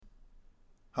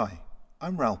Hi,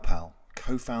 I'm Raoul Pal,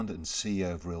 co-founder and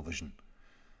CEO of Real Vision.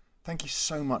 Thank you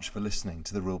so much for listening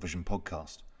to the Real Vision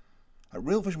podcast. At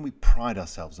Real Vision, we pride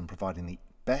ourselves on providing the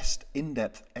best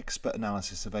in-depth expert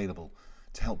analysis available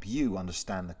to help you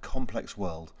understand the complex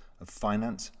world of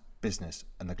finance, business,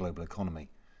 and the global economy.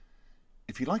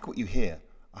 If you like what you hear,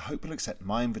 I hope you'll accept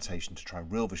my invitation to try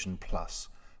Real Vision Plus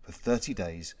for 30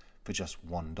 days for just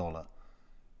 $1.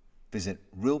 Visit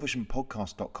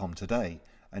realvisionpodcast.com today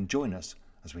and join us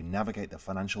as we navigate the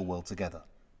financial world together.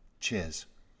 Cheers.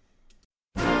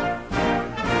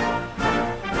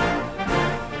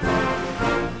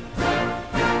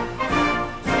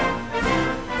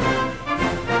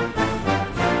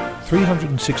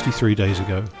 "363 days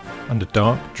ago, under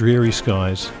dark, dreary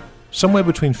skies, somewhere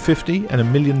between 50 and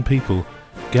 1 million people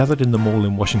gathered in the mall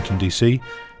in Washington, D.C.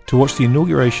 to watch the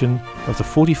inauguration of the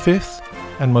 45th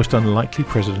and most unlikely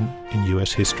president in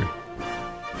U.S. history.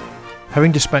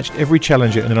 Having dispatched every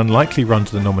challenger in an unlikely run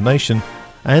to the nomination,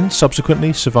 and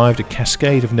subsequently survived a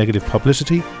cascade of negative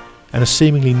publicity and a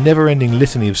seemingly never-ending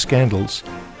litany of scandals,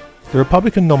 the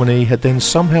Republican nominee had then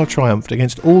somehow triumphed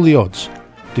against all the odds,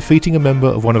 defeating a member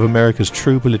of one of America's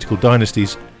true political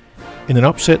dynasties in an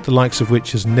upset the likes of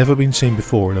which has never been seen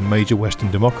before in a major Western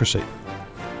democracy.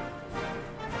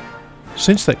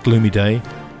 Since that gloomy day,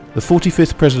 the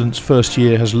 45th president's first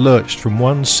year has lurched from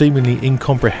one seemingly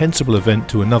incomprehensible event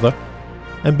to another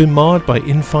and been marred by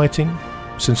infighting,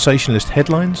 sensationalist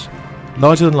headlines,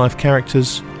 larger-than-life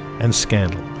characters, and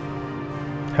scandal.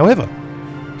 However,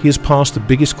 he has passed the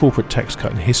biggest corporate tax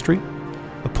cut in history,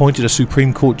 appointed a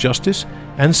Supreme Court justice,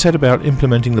 and set about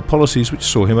implementing the policies which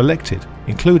saw him elected,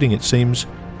 including, it seems,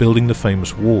 building the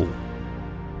famous wall.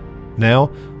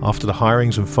 Now, after the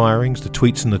hirings and firings, the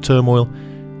tweets and the turmoil,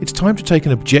 it's time to take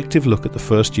an objective look at the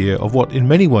first year of what, in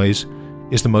many ways,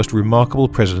 is the most remarkable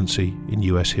presidency in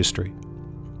US history.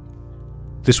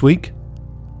 This week,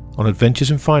 on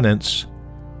Adventures in Finance,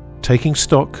 taking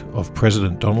stock of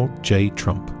President Donald J.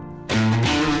 Trump.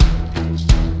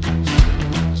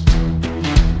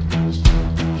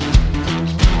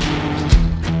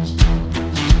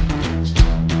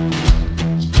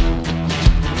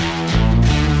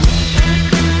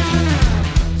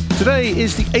 Today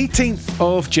is the 18th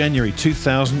of January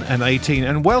 2018,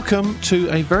 and welcome to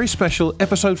a very special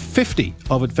episode 50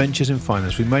 of Adventures in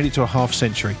Finance. We made it to a half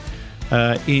century.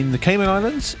 In the Cayman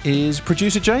Islands is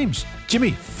producer James.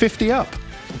 Jimmy, 50 up.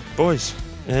 Boys,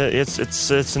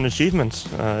 it's an achievement,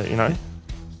 you know.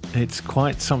 It's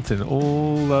quite something.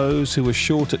 All those who were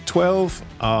short at 12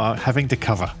 are having to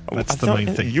cover. That's the main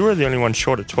thing. You were the only one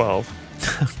short at 12.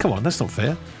 Come on, that's not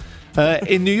fair.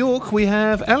 In New York, we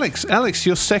have Alex. Alex,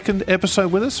 your second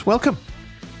episode with us. Welcome.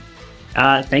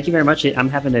 Thank you very much. I'm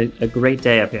having a great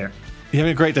day up here. You're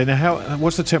having a great day. Now,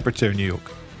 what's the temperature in New York?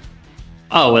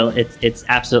 Oh, well, it's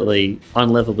absolutely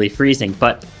unlivably freezing.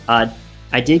 But I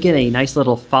did get a nice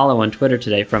little follow on Twitter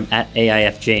today from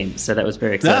 @AIFJames, so that was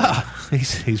very exciting.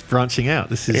 He's branching out.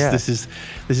 This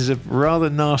is a rather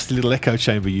nasty little echo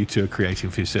chamber you two are creating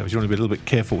for yourselves. You want to be a little bit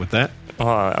careful with that.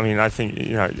 I mean, I think,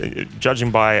 you know,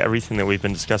 judging by everything that we've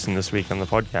been discussing this week on the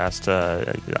podcast,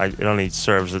 it only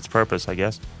serves its purpose, I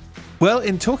guess. Well,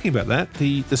 in talking about that,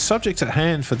 the subject at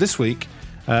hand for this week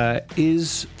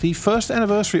is the first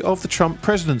anniversary of the Trump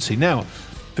presidency. Now,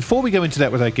 before we go into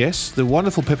that with our guests, the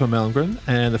wonderful Pippa Malmgren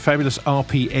and the fabulous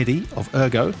RP Eddy of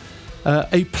Ergo,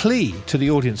 a plea to the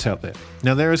audience out there.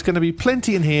 Now, there is going to be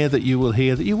plenty in here that you will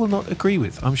hear that you will not agree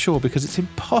with, I'm sure, because it's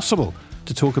impossible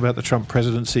to talk about the Trump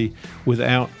presidency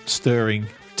without stirring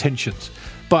tensions.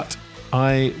 But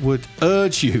I would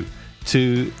urge you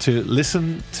to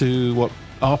listen to what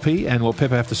RP and what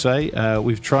Pippa have to say.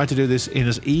 We've tried to do this in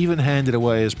as even-handed a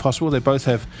way as possible. They both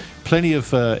have plenty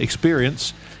of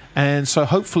experience, and so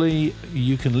hopefully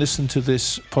you can listen to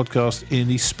this podcast in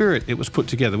the spirit it was put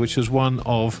together, which was one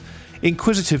of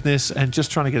inquisitiveness and just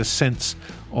trying to get a sense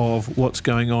of what's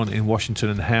going on in Washington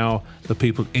and how the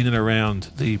people in and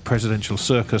around the presidential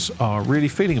circus are really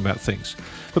feeling about things.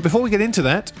 But before we get into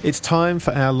that, it's time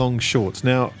for our long shorts.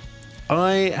 Now,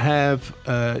 I have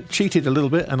cheated a little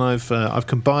bit, and I've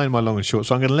combined my long and short.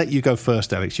 So I'm going to let you go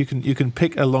first, Alex. You can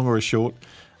pick a long or a short.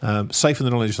 Safe in the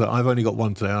knowledge that I've only got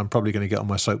one today. I'm probably going to get on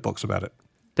my soapbox about it.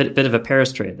 Bit of a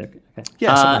Paris trade there. Okay.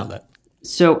 Yeah, something like that.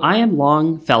 So I am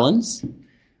long felons.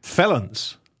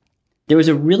 Felons. There was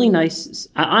a really nice,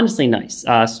 honestly nice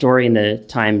story in the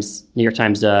New York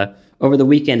Times over the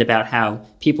weekend about how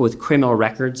people with criminal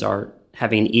records are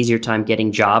having an easier time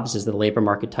getting jobs as the labor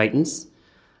market tightens,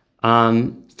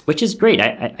 which is great.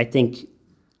 I think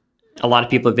a lot of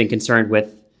people have been concerned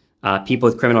with people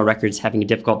with criminal records having a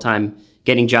difficult time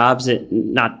getting jobs.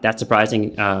 Not that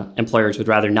surprising. Employers would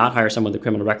rather not hire someone with a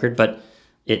criminal record, but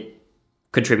it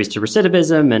contributes to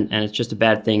recidivism, and it's just a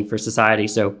bad thing for society.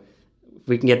 So if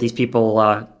we can get these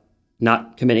people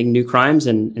not committing new crimes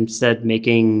and instead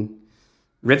making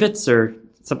rivets or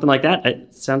something like that,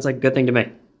 it sounds like a good thing to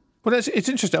me. Well, it's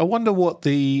interesting. I wonder what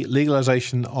the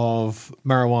legalization of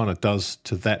marijuana does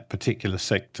to that particular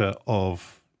sector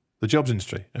of the jobs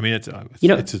industry. I mean, it's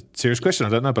a serious question. I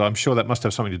don't know, but I'm sure that must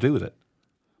have something to do with it.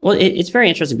 Well, it's very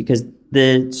interesting because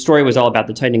the story was all about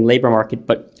the tightening labor market,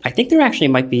 but I think there actually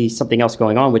might be something else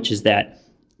going on, which is that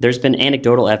there's been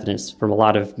anecdotal evidence from a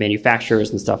lot of manufacturers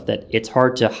and stuff that it's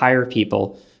hard to hire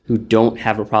people who don't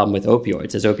have a problem with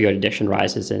opioids as opioid addiction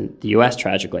rises in the U.S.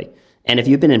 tragically. And if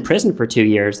you've been in prison for 2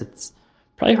 years, it's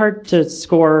probably hard to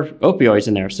score opioids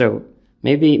in there. So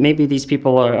maybe these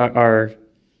people are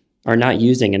not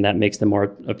using, and that makes them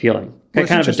more appealing. Well,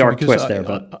 kind of a dark twist there.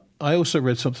 But I also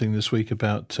read something this week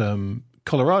about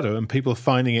Colorado and people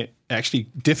finding it actually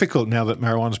difficult now that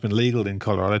marijuana's been legal in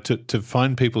Colorado to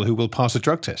find people who will pass a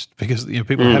drug test because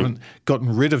people haven't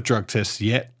gotten rid of drug tests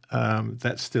yet.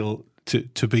 That's still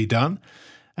to be done.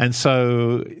 And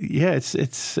so, yeah,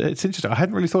 it's interesting. I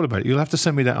hadn't really thought about it. You'll have to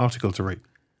send me that article to read.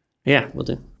 Yeah, we'll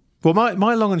do. Well,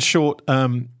 my long and short,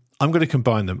 I'm going to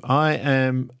combine them.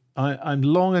 I'm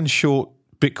long and short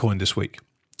Bitcoin this week.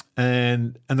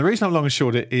 And the reason I'm long and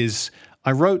short it is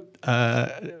I wrote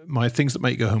my Things That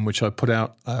Make You Go Home, which I put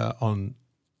out on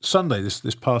Sunday,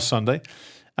 this past Sunday.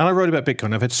 And I wrote about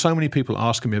Bitcoin. I've had so many people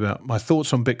asking me about my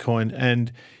thoughts on Bitcoin.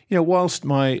 And, whilst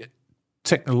my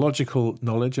technological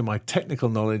knowledge and my technical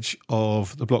knowledge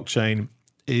of the blockchain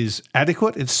is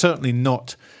adequate, it's certainly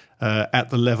not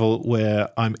at the level where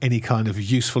I'm any kind of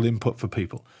useful input for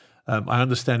people. I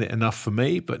understand it enough for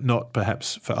me, but not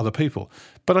perhaps for other people.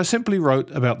 But I simply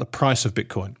wrote about the price of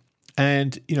Bitcoin.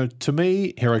 And, to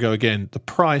me, here I go again, the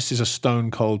price is a stone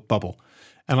cold bubble.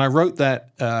 And I wrote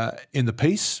that in the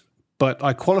piece, but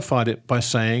I qualified it by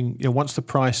saying, once the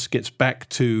price gets back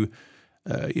to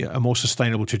a more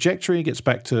sustainable trajectory, gets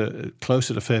back to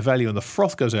closer to fair value, and the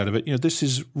froth goes out of it, this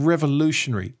is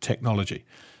revolutionary technology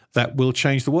that will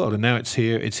change the world. And now it's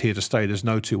here to stay. There's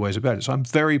no two ways about it. So I'm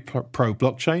very pro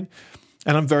blockchain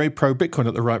and I'm very pro Bitcoin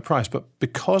at the right price. But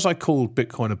because I called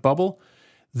Bitcoin a bubble,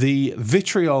 the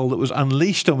vitriol that was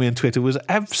unleashed on me on Twitter was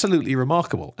absolutely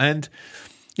remarkable. And,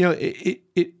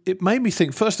 it made me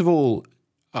think, first of all,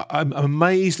 I'm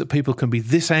amazed that people can be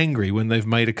this angry when they've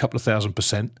made a couple of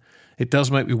 1,000%. It does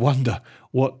make me wonder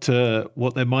what their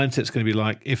mindset's going to be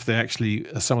like if they actually,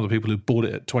 some of the people who bought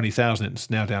it at 20,000, it's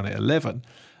now down at 11.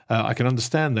 I can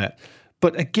understand that.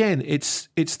 But again, it's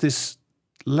this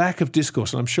lack of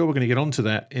discourse, and I'm sure we're going to get onto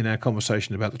that in our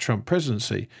conversation about the Trump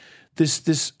presidency,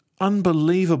 this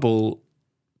unbelievable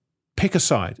pick a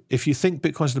side. If you think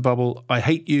Bitcoin's in a bubble, I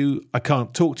hate you, I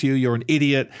can't talk to you, you're an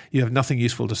idiot, you have nothing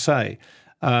useful to say.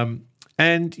 And,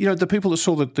 the people that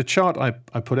saw the chart I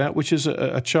put out, which is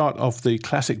a chart of the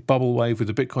classic bubble wave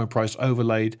with the Bitcoin price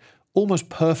overlaid almost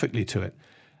perfectly to it.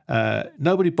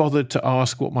 Nobody bothered to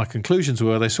ask what my conclusions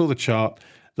were. They saw the chart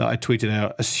that I tweeted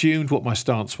out, assumed what my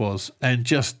stance was, and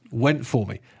just went for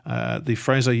me. The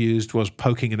phrase I used was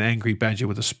poking an angry badger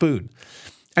with a spoon.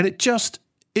 And it just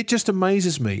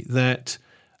amazes me that,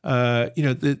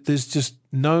 there's just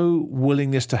no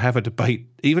willingness to have a debate,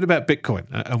 even about Bitcoin.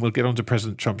 And we'll get on to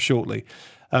President Trump shortly.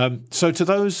 So to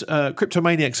those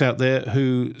cryptomaniacs out there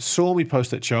who saw me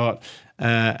post that chart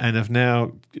and have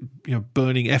now,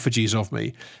 burning effigies of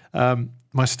me,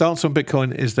 my stance on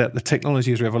Bitcoin is that the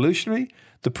technology is revolutionary.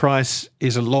 The price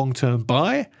is a long-term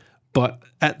buy, but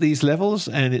at these levels,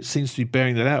 and it seems to be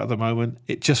bearing that out at the moment,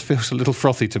 it just feels a little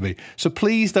frothy to me. So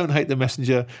please don't hate the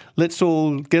messenger. Let's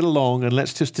all get along and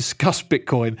let's just discuss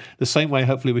Bitcoin the same way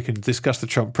hopefully we can discuss the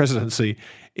Trump presidency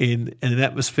in an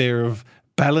atmosphere of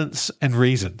balance and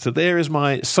reason. So there is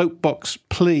my soapbox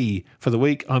plea for the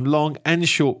week. I'm long and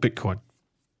short Bitcoin.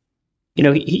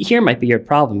 Here might be your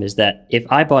problem is that if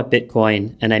I bought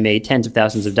Bitcoin and I made tens of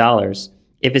thousands of dollars,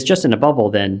 if it's just in a bubble,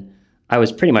 then I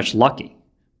was pretty much lucky.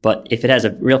 But if it has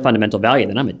a real fundamental value,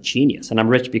 then I'm a genius and I'm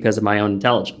rich because of my own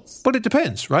intelligence. But it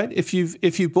depends, right? If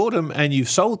you bought them and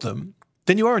you've sold them,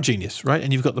 then you are a genius, right?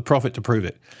 And you've got the profit to prove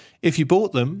it. If you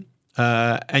bought them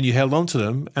and you held on to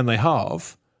them and they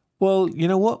halve, well, you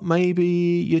know what? Maybe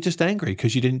you're just angry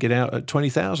because you didn't get out at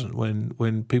 20,000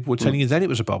 when people were telling you then it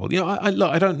was a bubble.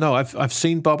 I don't know. I've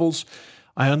seen bubbles.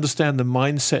 I understand the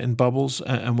mindset in bubbles,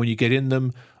 and when you get in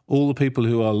them, all the people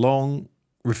who are long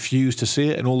refuse to see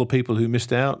it, and all the people who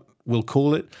missed out will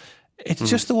call it. It's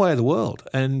just the way of the world.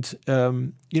 And,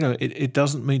 it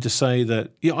doesn't mean to say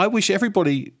that, I wish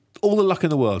everybody all the luck in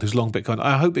the world who's long Bitcoin.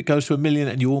 I hope it goes to 1 million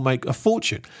and you all make a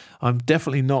fortune. I'm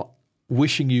definitely not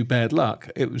wishing you bad luck.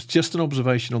 It was just an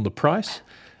observation on the price.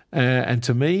 And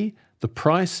to me, the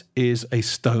price is a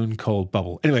stone cold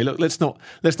bubble. Anyway, look, let's not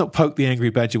poke the angry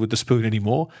badger with the spoon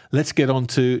anymore. Let's get on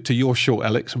to your short,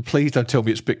 Alex, and please don't tell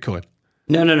me it's Bitcoin.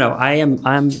 No.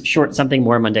 I'm short something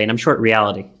more mundane. I'm short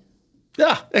reality.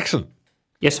 Ah, excellent.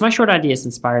 Yes, my short idea is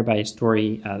inspired by a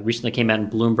story recently came out in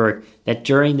Bloomberg that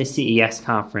during the CES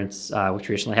conference, which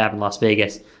recently happened in Las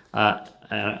Vegas,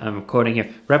 I'm quoting here,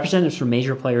 representatives from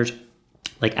major players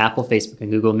like Apple, Facebook,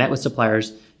 and Google met with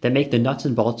suppliers that make the nuts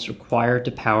and bolts required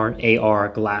to power AR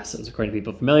glasses. According to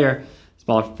people familiar,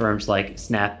 smaller firms like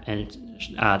Snap and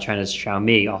China's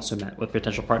Xiaomi also met with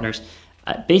potential partners.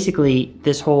 Basically,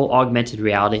 this whole augmented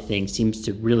reality thing seems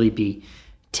to really be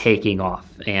taking off,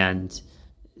 and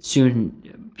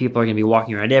soon people are going to be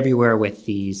walking around everywhere with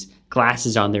these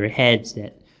glasses on their heads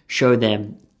that show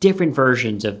them different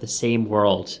versions of the same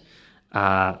world,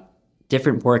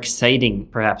 different, more exciting,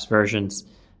 perhaps, versions,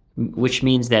 which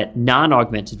means that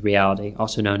non-augmented reality,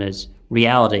 also known as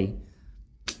reality,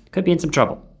 could be in some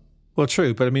trouble. Well,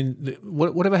 true, but I mean,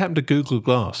 whatever happened to Google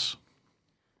Glass?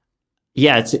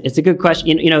 Yeah, it's a good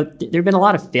question. There have been a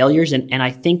lot of failures, and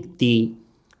I think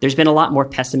there's been a lot more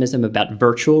pessimism about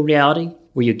virtual reality,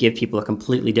 where you give people a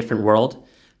completely different world.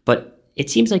 But it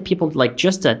seems like people like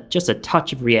just a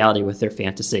touch of reality with their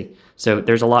fantasy. So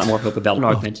there's a lot more hope about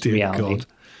augmented reality. God.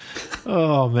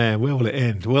 Oh man, where will it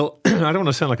end? Well, I don't want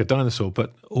to sound like a dinosaur,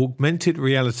 but augmented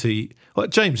reality. Well,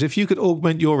 James, if you could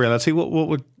augment your reality, what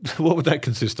would that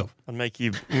consist of? I'd make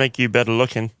you better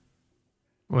looking.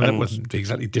 Well, that wasn't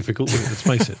exactly difficult, was it? Let's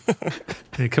face it.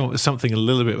 You come up with something a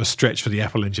little bit of a stretch for the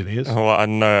Apple engineers. Oh, I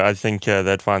know. I think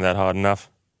they'd find that hard enough.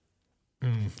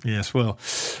 Yes, well,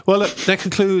 look, that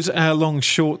concludes our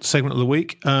long-short segment of the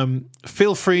week.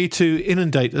 Feel free to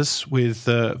inundate us with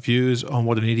views on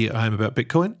what an idiot I am about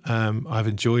Bitcoin. I've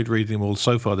enjoyed reading them all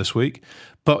so far this week,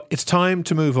 but it's time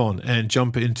to move on and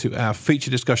jump into our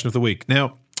feature discussion of the week.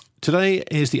 Now, today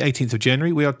is the 18th of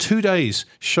January. We are 2 days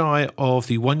shy of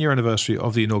the 1-year anniversary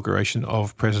of the inauguration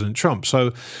of President Trump.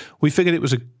 So we figured it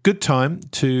was a good time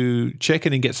to check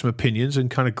in and get some opinions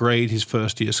and kind of grade his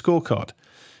first-year scorecard.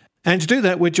 And to do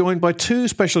that, we're joined by two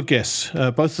special guests,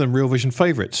 both of them Real Vision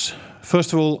favourites.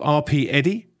 First of all, RP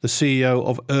Eddy, the CEO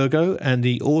of Ergo and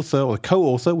the author or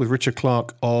co-author with Richard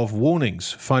Clarke of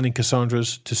Warnings, Finding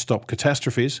Cassandras to Stop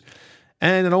Catastrophes,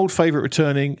 and an old favourite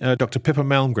returning, Dr. Pippa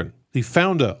Malmgren, the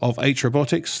founder of H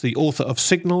Robotics, the author of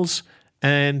Signals,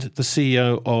 and the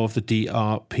CEO of the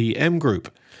DRPM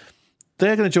Group.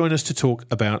 They're going to join us to talk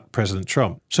about President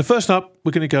Trump. So first up,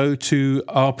 we're going to go to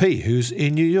RP, who's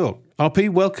in New York. RP,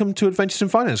 welcome to Adventures in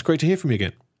Finance. Great to hear from you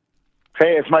again.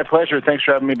 Hey, it's my pleasure. Thanks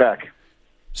for having me back.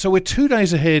 So we're 2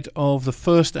 days ahead of the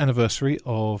first anniversary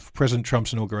of President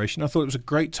Trump's inauguration. I thought it was a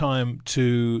great time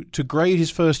to grade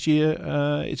his first year.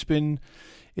 It's been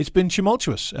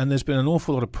tumultuous, and there's been an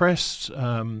awful lot of press.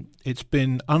 It's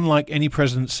been unlike any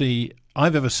presidency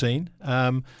I've ever seen.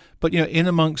 But in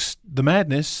amongst the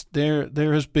madness, there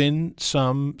has been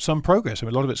some progress. I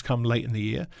mean, a lot of it's come late in the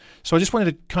year. So I just wanted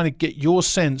to kind of get your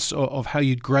sense of how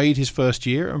you'd grade his first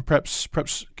year, and perhaps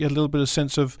get a little bit of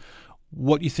sense of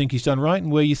what you think he's done right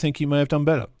and where you think he may have done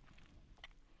better.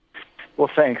 Well,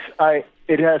 thanks.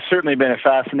 It has certainly been a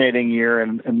fascinating year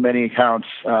in many accounts,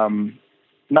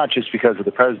 not just because of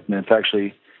the president.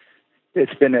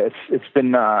 It's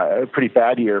been a pretty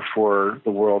bad year for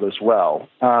the world as well.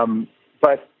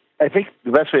 But I think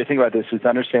the best way to think about this is to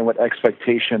understand what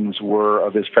expectations were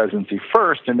of his presidency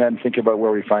first, and then think about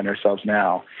where we find ourselves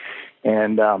now.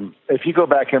 And if you go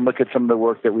back and look at some of the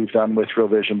work that we've done with Real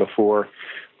Vision before,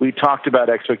 we talked about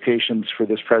expectations for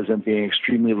this president being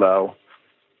extremely low.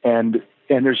 And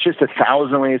there's just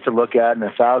 1,000 ways to look at and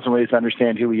 1,000 ways to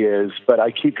understand who he is. But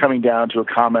I keep coming down to a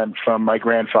comment from my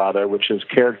grandfather, which is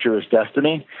character is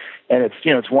destiny. And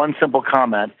it's one simple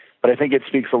comment, but I think it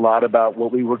speaks a lot about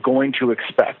what we were going to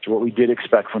expect, what we did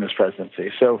expect from his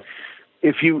presidency. So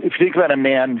if you think about a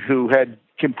man who had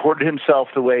comported himself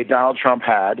the way Donald Trump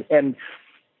had, and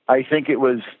I think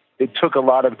it took a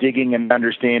lot of digging and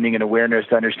understanding and awareness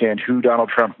to understand who Donald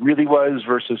Trump really was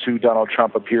versus who Donald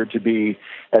Trump appeared to be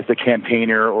as the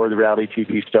campaigner or the reality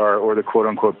TV star or the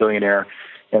quote-unquote billionaire.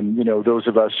 And, those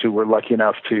of us who were lucky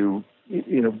enough to,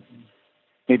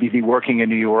 maybe be working in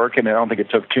New York, and I don't think it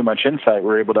took too much insight,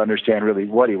 were able to understand really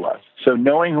what he was. So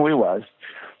knowing who he was,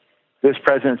 this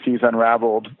presidency is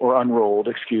unrolled,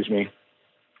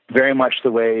 very much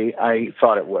the way I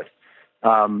thought it would.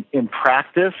 In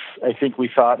practice, I think we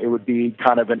thought it would be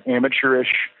kind of an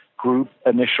amateurish group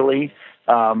initially,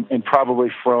 and probably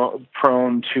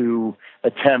prone to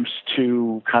attempts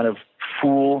to kind of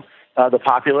fool the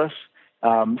populace.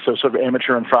 So sort of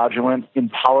amateur and fraudulent. In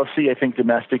policy, I think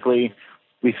domestically,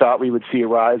 we thought we would see a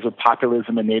rise of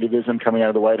populism and nativism coming out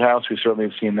of the White House. We certainly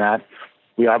have seen that.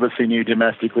 We obviously knew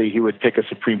domestically he would pick a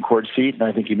Supreme Court seat, and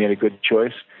I think he made a good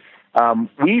choice.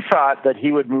 We thought that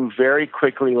he would move very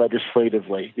quickly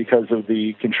legislatively because of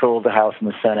the control of the House and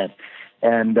the Senate.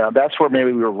 And that's where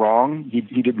maybe we were wrong. He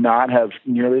did not have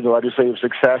nearly the legislative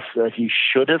success that he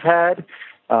should have had,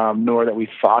 nor that we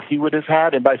thought he would have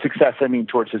had. And by success, I mean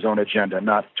towards his own agenda,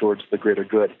 not towards the greater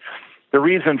good. The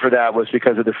reason for that was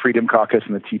because of the Freedom Caucus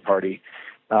and the Tea Party.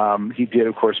 He did,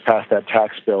 of course, pass that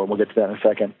tax bill, and we'll get to that in a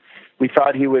second. We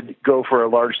thought he would go for a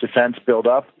large defense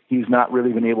build-up. He's not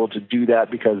really been able to do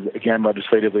that because, again,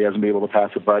 legislatively hasn't been able to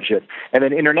pass a budget. And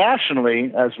then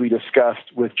internationally, as we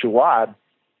discussed with Jawad,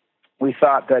 we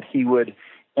thought that he would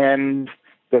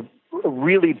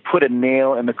really put a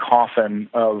nail in the coffin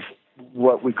of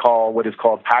what is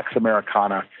called Pax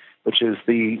Americana, which is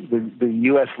the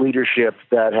U.S. leadership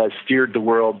that has steered the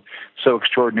world so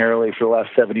extraordinarily for the last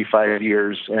 75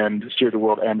 years and steered the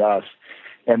world and us.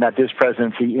 And that this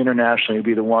presidency internationally will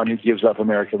be the one who gives up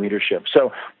American leadership.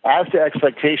 So as to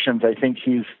expectations, I think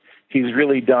he's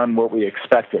really done what we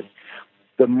expected.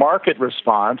 The market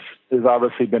response has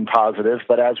obviously been positive,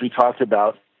 but as we talked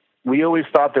about, we always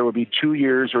thought there would be 2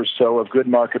 years or so of good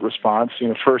market response.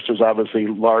 First there's obviously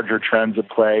larger trends at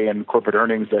play and corporate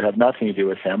earnings that have nothing to do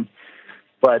with him.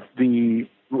 But the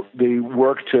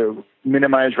work to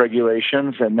minimize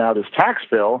regulations and now this tax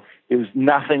bill is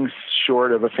nothing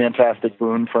short of a fantastic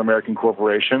boon for American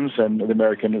corporations and the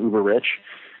American uber rich.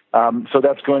 So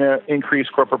that's going to increase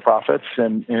corporate profits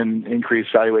and increase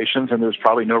valuations, and there's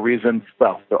probably no reason,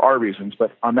 well, there are reasons,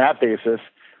 but on that basis,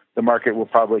 the market will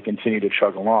probably continue to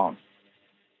chug along.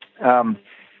 So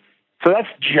that's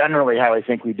generally how I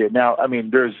think we did. Now, I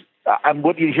mean,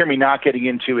 what you hear me not getting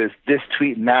into is this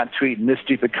tweet and this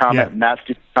stupid comment and that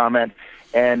stupid comment,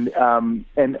 and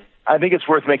I think it's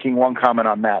worth making one comment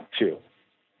on that too.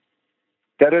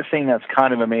 The other thing that's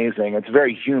kind of amazing, it's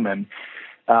very human,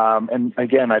 and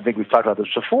again, I think we've talked about this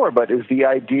before, but is the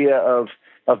idea of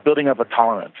building up a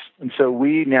tolerance. And so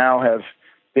we now have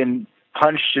been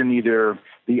punched in either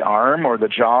the arm or the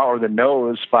jaw or the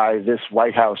nose by this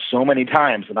White House so many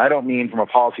times. And I don't mean from a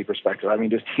policy perspective. I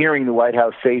mean just hearing the White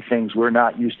House say things we're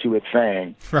not used to it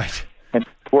saying. Right. And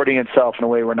supporting itself in a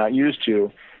way we're not used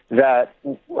to, that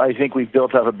I think we've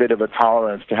built up a bit of a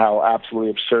tolerance to how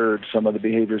absolutely absurd some of the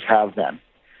behaviors have been.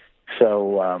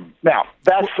 So now,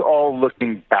 that's all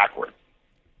looking backward.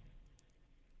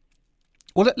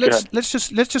 Well, let's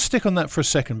just stick on that for a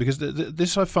second, because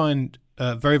this I find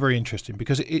very, very interesting,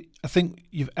 because I think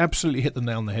you've absolutely hit the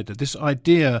nail on the head there. This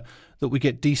idea that we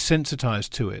get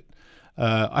desensitized to it,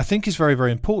 I think is very,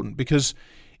 very important, because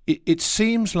it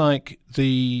seems like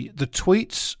the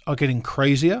tweets are getting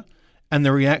crazier and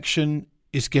the reaction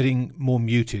is getting more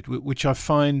muted, which I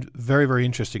find very, very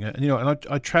interesting. And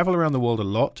I travel around the world a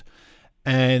lot,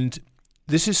 and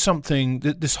this is something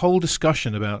that this whole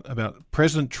discussion about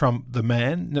President Trump, the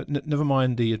man, never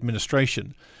mind the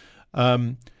administration.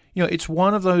 It's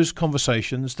one of those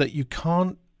conversations that you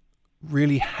can't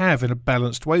really have in a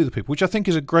balanced way with people, which I think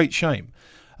is a great shame.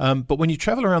 But when you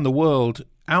travel around the world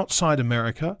outside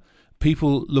America,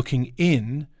 people looking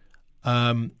in,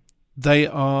 they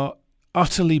are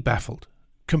utterly baffled,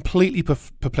 completely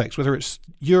perplexed, whether it's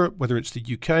Europe, whether it's the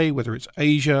UK, whether it's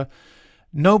Asia.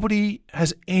 Nobody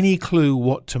has any clue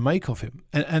what to make of him.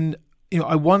 And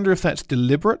I wonder if that's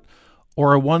deliberate,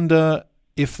 or I wonder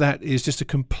if that is just a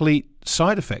complete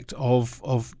side effect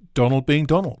of Donald being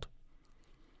Donald.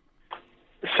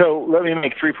 So let me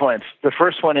make 3 points. The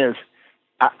first one is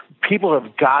people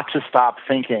have got to stop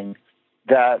thinking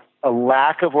that a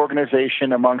lack of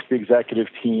organization amongst the executive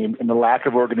team and the lack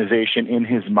of organization in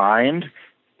his mind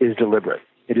is deliberate.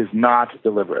 It is not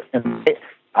deliberate. And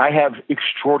I have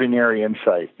extraordinary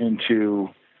insight into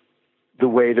the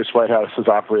way this White House is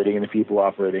operating and the people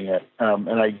operating it.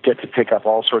 And I get to pick up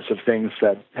all sorts of things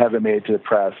that haven't made it to the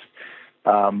press.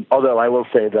 Although I will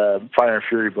say the Fire and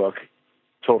Fury book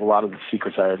told a lot of the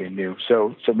secrets I already knew.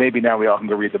 So maybe now we all can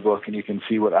go read the book and you can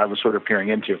see what I was sort of peering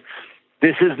into.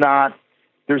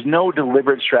 There's no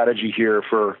deliberate strategy here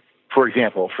for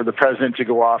example, for the president to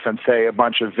go off and say a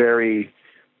bunch of very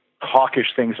hawkish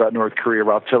things about North Korea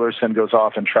while Tillerson goes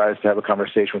off and tries to have a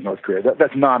conversation with North Korea.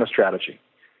 That's not a strategy.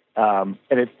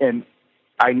 And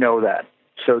I know that.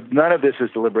 So none of this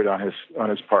is deliberate on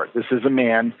his part. This is a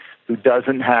man who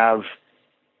doesn't have,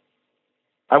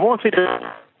 I won't say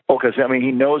focus. I mean,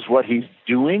 he knows what he's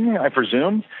doing, I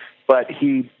presume, but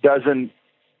he doesn't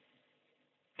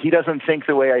he doesn't think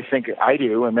the way I think I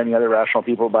do and many other rational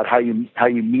people about how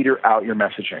you meter out your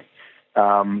messaging.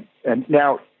 And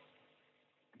now,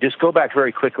 just go back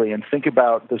very quickly and think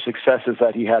about the successes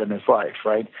that he had in his life,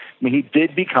 right? I mean, he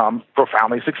did become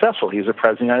profoundly successful. He was a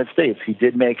president of the United States. He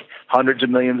did make hundreds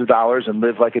of millions of dollars and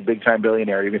live like a big-time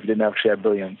billionaire, even if he didn't actually have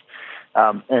billions.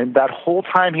 And that whole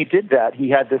time he did that,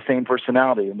 he had the same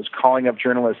personality and was calling up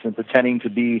journalists and pretending to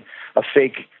be a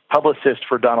fake publicist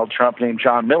for Donald Trump named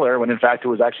John Miller, when in fact it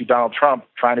was actually Donald Trump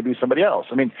trying to be somebody else.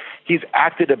 I mean, he's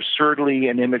acted absurdly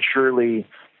and immaturely,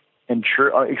 et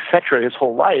cetera, his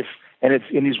whole life. And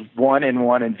he's won and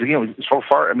so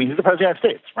far, I mean, he's the president of the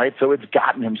United States, right? So it's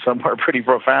gotten him somewhere pretty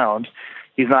profound.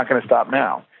 He's not going to stop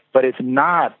now. But it's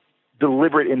not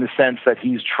deliberate in the sense that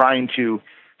he's trying to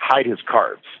hide his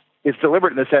cards. It's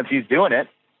deliberate in the sense he's doing it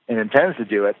and intends to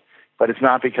do it, but it's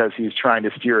not because he's trying to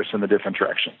steer us in a different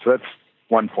direction. So that's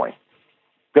one point.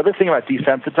 The other thing about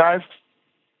desensitized,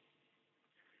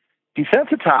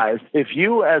 if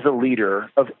you as a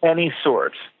leader of any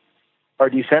sort are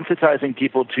desensitizing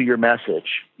people to your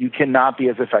message, you cannot be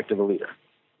as effective a leader.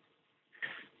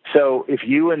 So if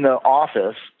you in the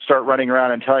office start running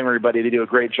around and telling everybody they do a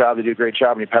great job, and you pat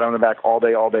them on the back all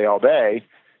day,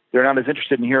 they're not as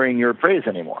interested in hearing your praise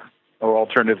anymore. Or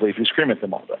alternatively, if you scream at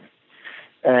them all day.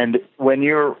 And when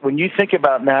you think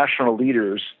about national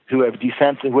leaders who have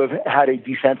had a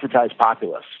desensitized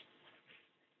populace,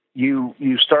 you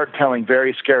start telling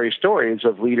very scary stories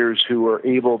of leaders who were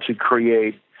able to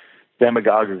create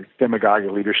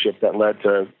demagogic leadership that led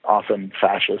to often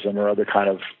fascism or other kind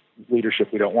of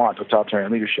leadership we don't want,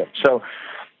 totalitarian leadership. So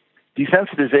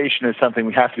desensitization is something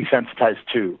we have to be sensitized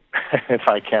to, if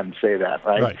I can say that,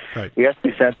 right? Right. We have to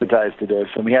be sensitized to this,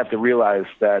 and we have to realize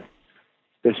that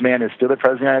this man is still the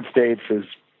president of the United States. As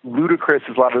ludicrous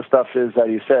as a lot of the stuff is that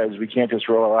he says, we can't just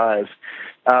roll our eyes.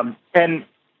 And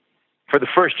for the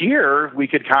first year, we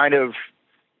could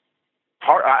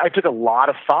I took a lot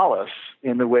of solace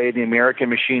in the way the American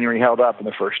machinery held up in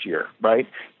the first year, right?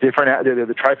 The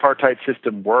tripartite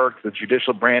system worked. The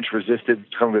judicial branch resisted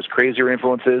some of his crazier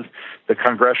influences. The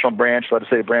congressional branch,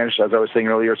 legislative branch, as I was saying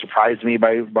earlier, surprised me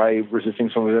by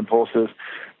resisting some of his impulses.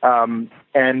 And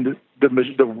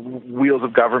the wheels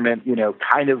of government,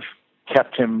 kind of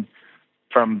kept him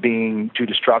from being too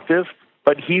destructive.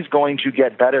 But he's going to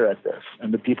get better at this,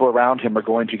 and the people around him are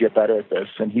going to get better at this,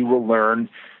 and he will learn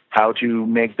how to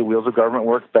make the wheels of government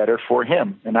work better for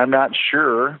him. And I'm not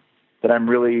sure that I'm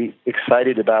really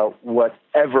excited about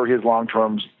whatever his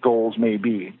long-term goals may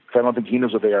be, because I don't think he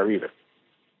knows what they are either.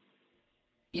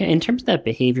 Yeah, in terms of that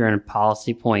behavior and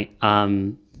policy point,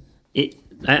 I'm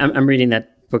reading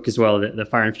that book as well, the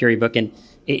Fire and Fury book, and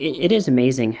it is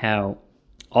amazing how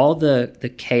all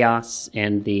the chaos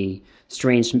and the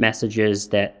strange messages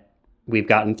that we've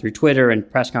gotten through Twitter and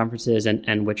press conferences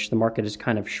and which the market has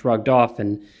kind of shrugged off.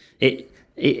 And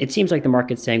it seems like the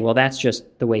market's saying, well, that's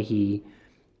just the way he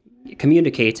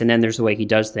communicates. And then there's the way he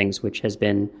does things, which has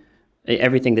been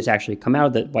everything that's actually come out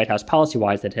of the White House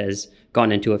policy-wise that has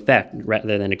gone into effect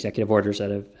rather than executive orders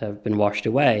that have been washed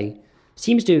away,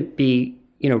 seems to be,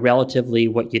 relatively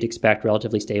what you'd expect,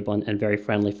 relatively stable and very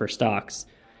friendly for stocks.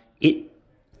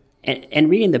 And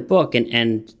reading the book,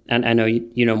 and I know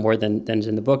you know more than is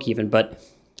in the book even, but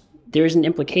there's an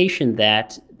implication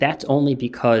that that's only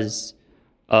because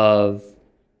of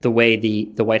the way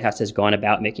the White House has gone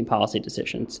about making policy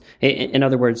decisions. In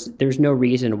other words, there's no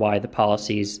reason why the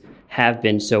policies have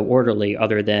been so orderly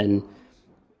other than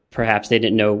perhaps they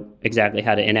didn't know exactly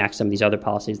how to enact some of these other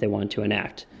policies they wanted to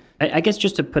enact. I guess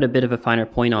just to put a bit of a finer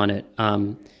point on it,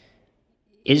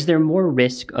 is there more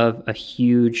risk of a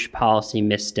huge policy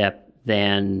misstep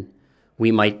than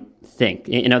we might think?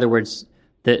 In other words,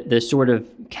 the sort of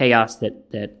chaos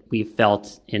that we've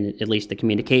felt in at least the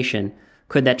communication,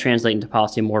 could that translate into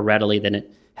policy more readily than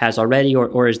it has already?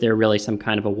 Or is there really some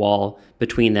kind of a wall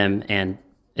between them and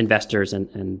investors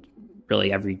and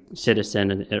really every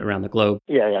citizen around the globe?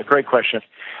 Yeah, great question.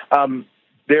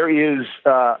 There is,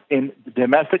 in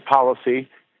domestic policy,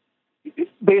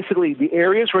 basically the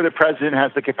areas where the president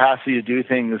has the capacity to do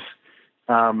things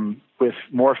with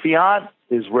more fiat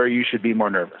is where you should be more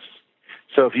nervous.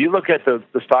 So if you look at the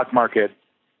stock market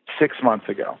 6 months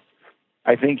ago,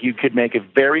 I think you could make a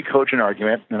very cogent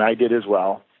argument, and I did as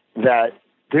well, that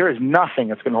there is nothing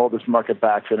that's going to hold this market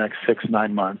back for the next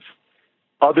 6-9 months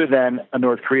other than a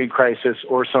North Korean crisis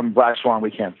or some black swan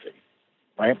we can't see,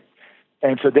 right?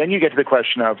 And so then you get to the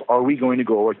question of, are we going to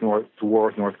go to war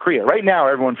with North Korea? Right now,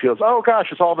 everyone feels, oh gosh,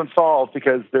 it's all been solved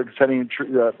because they're sending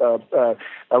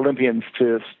Olympians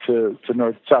to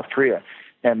South Korea.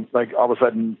 And like all of a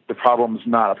sudden, the problem's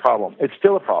not a problem. It's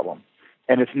still a problem.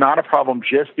 And it's not a problem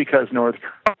just because North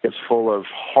Korea is full of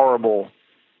horrible,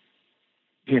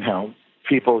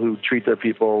 people who treat their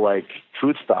people like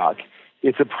food stock.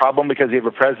 It's a problem because you have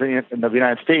a president of the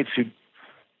United States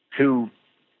who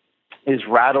is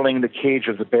rattling the cage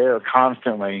of the bear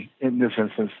constantly, in this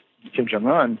instance, Kim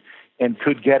Jong-un, and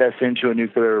could get us into a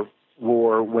nuclear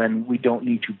war when we don't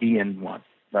need to be in one,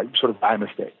 right? Sort of by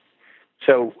mistake.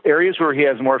 So areas where he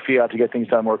has more fiat to get things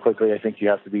done more quickly, I think you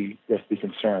have to be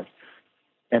concerned.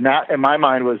 And that, in my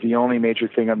mind, was the only major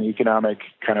thing on the economic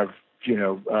kind of,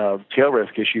 tail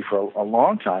risk issue for a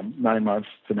long time, 9 months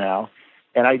to now.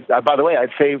 And I by the way, I'd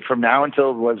say from now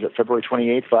until, February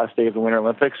 28th, last day of the Winter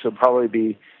Olympics, it'll probably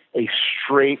be a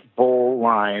straight bull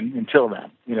line until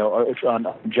then, on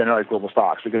generally global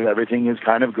stocks, because everything is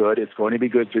kind of good. It's going to be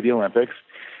good through the Olympics.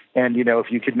 And,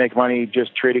 if you could make money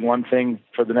just trading one thing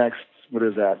for the next,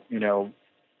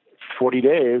 40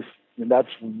 days, that's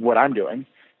what I'm doing.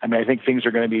 I mean, I think things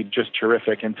are going to be just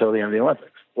terrific until the end of the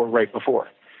Olympics or right before.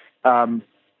 And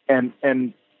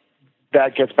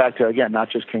that gets back to, again, not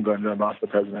just Kim Jong-un lost the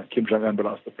president, but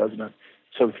lost the president.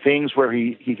 So things where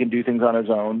he can do things on his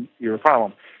own, you're a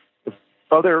problem. The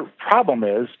other problem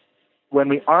is when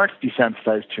we aren't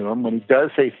desensitized to him, when he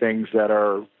does say things that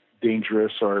are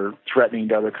dangerous or threatening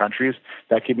to other countries,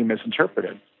 that can be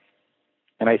misinterpreted.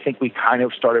 And I think we kind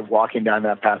of started walking down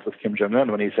that path with Kim Jong-un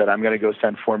when he said, I'm going to go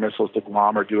send 4 missiles to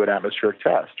Guam or do an atmospheric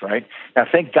test, right? Now,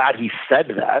 thank God he said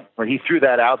that, or he threw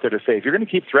that out there to say, if you're going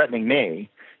to keep threatening me,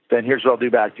 then here's what I'll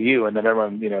do back to you. And then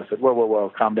everyone, said,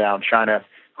 whoa, calm down. China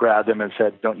grabbed him and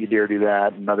said, don't you dare do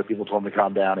that. And other people told him to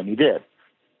calm down, and he did.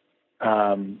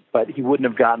 But he wouldn't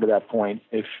have gotten to that point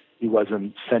if he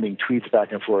wasn't sending tweets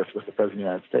back and forth with the President of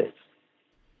the United States.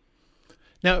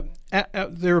 Now,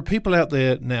 there are people out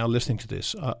there now listening to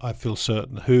this, I feel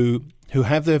certain, who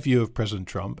have their view of President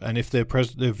Trump, and if their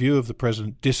view of the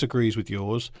president disagrees with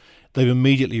yours, they've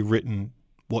immediately written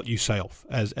what you say off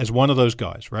as one of those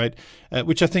guys, right?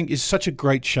 Which I think is such a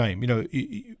great shame.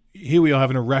 Here we are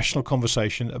having a rational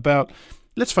conversation about,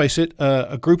 let's face it,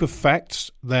 a group of facts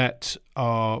that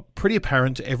are pretty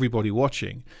apparent to everybody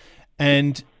watching,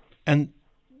 and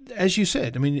as you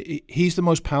said, I mean, he's the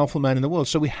most powerful man in the world.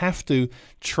 So we have to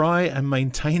try and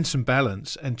maintain some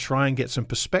balance and try and get some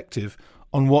perspective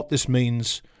on what this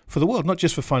means for the world, not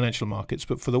just for financial markets,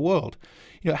 but for the world.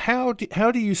 How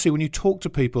do you see, when you talk to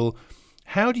people,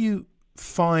 how do you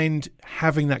find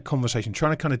having that conversation,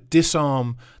 trying to kind of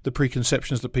disarm the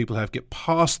preconceptions that people have, get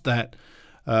past that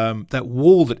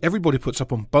wall that everybody puts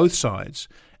up on both sides,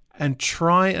 and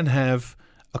try and have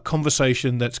a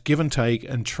conversation that's give and take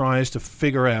and tries to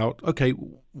figure out, okay,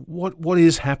 what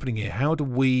is happening here? How do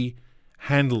we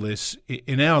handle this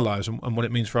in our lives and what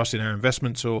it means for us in our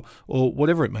investments or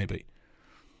whatever it may be?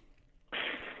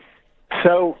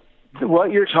 So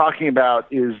what you're talking about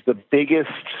is the biggest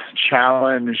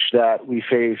challenge that we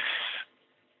face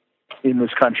in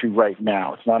this country right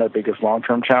now. It's not our biggest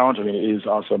long-term challenge. I mean, it is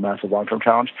also a massive long-term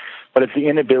challenge, but it's the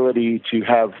inability to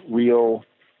have real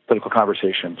political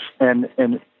conversations. And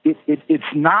it's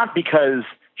not because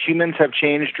humans have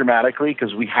changed dramatically,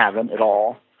 because we haven't at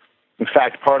all. In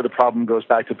fact, part of the problem goes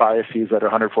back to biases that are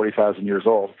 140,000 years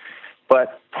old.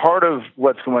 But part of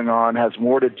what's going on has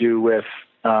more to do with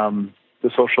the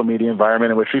social media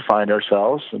environment in which we find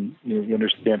ourselves. And you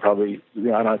understand probably, I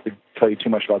don't have to tell you too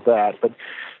much about that, but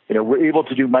we're able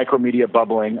to do micromedia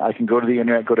bubbling. I can go to the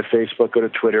internet, go to Facebook, go to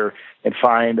Twitter, and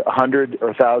find 100 or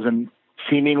 1,000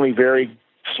 seemingly very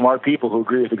smart people who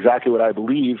agree with exactly what I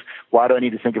believe. Why do I need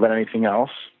to think about anything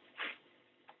else?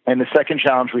 And the second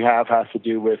challenge we have has to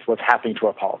do with what's happening to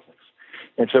our politics.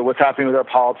 And so what's happening with our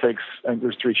politics, and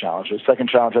there's 3 challenges. The second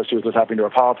challenge has to do with what's happening to our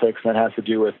politics, and that has to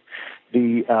do with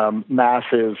the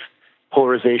massive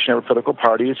polarization of our political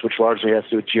parties, which largely has to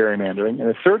do with gerrymandering. And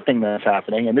the third thing that's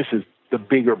happening, and this is the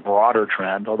bigger, broader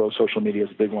trend, although social media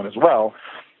is a big one as well,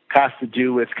 has to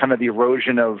do with kind of the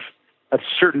erosion of a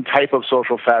certain type of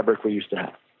social fabric we used to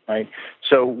have, right?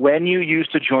 So when you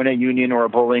used to join a union or a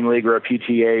bowling league or a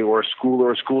PTA or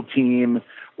a school team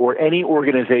or any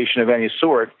organization of any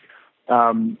sort,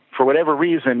 for whatever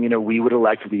reason, we would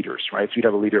elect leaders, right? So you'd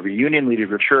have a leader of your union, leader of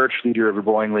your church, leader of your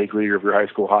bowling league, leader of your high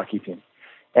school hockey team.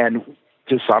 And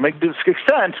to some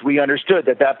extent, we understood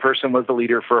that person was the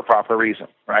leader for a proper reason,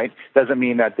 right? Doesn't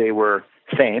mean that they were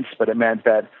saints, but it meant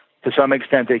that to some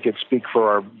extent they could speak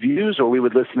for our views, or we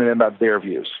would listen to them about their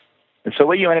views. And so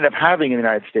what you ended up having in the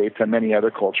United States and many other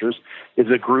cultures is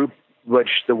a group which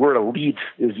the word elite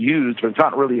is used, but it's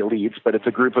not really elites, but it's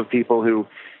a group of people who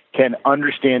can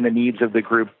understand the needs of the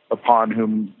group upon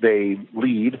whom they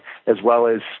lead, as well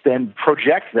as then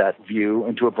project that view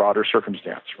into a broader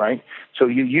circumstance, right? So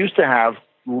you used to have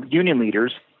union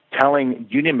leaders telling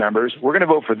union members, we're going to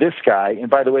vote for this guy. And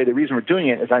by the way, the reason we're doing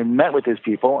it is I met with his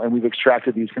people and we've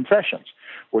extracted these concessions.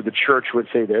 Or the church would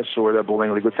say this, or the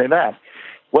bowling league would say that.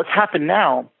 What's happened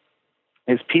now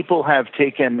is people have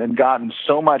taken and gotten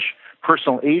so much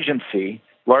personal agency,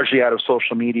 largely out of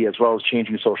social media as well as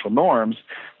changing social norms,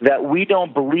 that we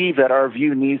don't believe that our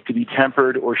view needs to be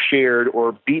tempered or shared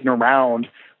or beaten around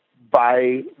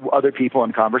by other people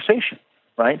in conversation,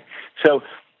 right? So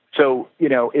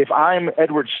if I'm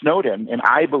Edward Snowden and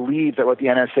I believe that what the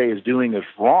NSA is doing is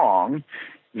wrong,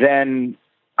 then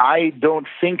I don't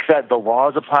think that the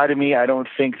laws apply to me. I don't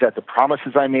think that the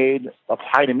promises I made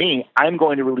apply to me. I'm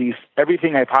going to release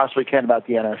everything I possibly can about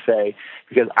the NSA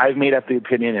because I've made up the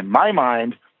opinion in my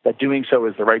mind that doing so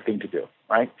is the right thing to do,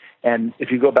 right? And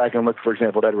if you go back and look, for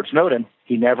example, at Edward Snowden,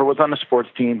 he never was on a sports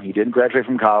team. He didn't graduate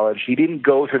from college. He didn't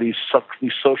go through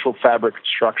these social fabric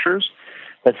structures.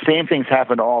 That same things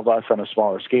happen to all of us on a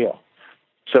smaller scale.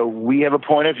 So we have a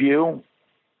point of view.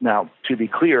 Now, to be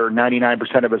clear,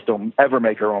 99% of us don't ever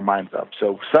make our own minds up.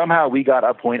 So somehow we got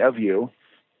a point of view,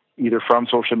 either from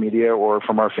social media or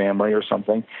from our family or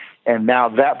something. And now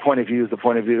that point of view is the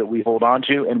point of view that we hold on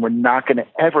to, and we're not going to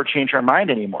ever change our mind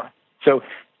anymore. So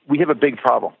we have a big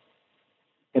problem.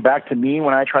 And back to me,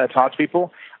 when I try to talk to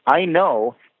people, I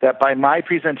know that by my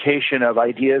presentation of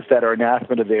ideas that are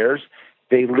anathema to theirs,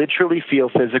 they literally feel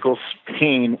physical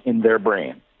pain in their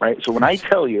brain, right? So when I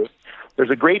tell you, there's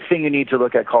a great thing you need to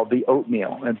look at called The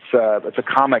Oatmeal. It's a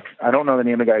comic. I don't know the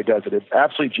name of the guy who does it. It's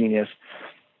absolutely genius.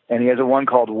 And he has a one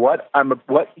called What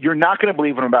You're Not Going to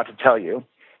Believe What I'm About to Tell You.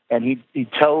 And he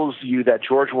tells you that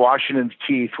George Washington's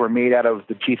teeth were made out of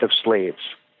the teeth of slaves.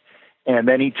 And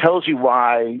then he tells you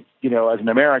why, as an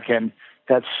American,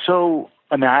 that's so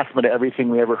anathema to everything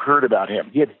we ever heard about him.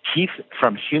 He had teeth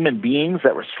from human beings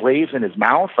that were slaves in his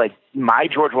mouth, like my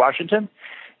George Washington.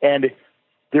 And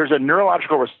there's a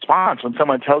neurological response when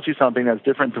someone tells you something that's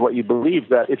different to what you believe,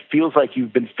 that it feels like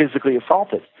you've been physically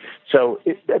assaulted. So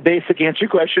the basic answer to your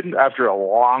question, after a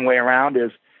long way around,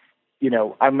 is,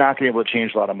 I'm not going to be able to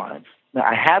change a lot of minds. Now,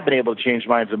 I have been able to change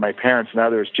minds of my parents and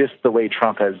others just the way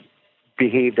Trump has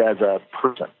behaved as a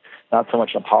person, not so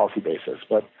much on a policy basis.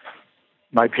 But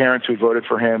my parents who voted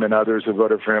for him and others who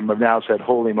voted for him have now said,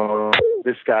 holy moly,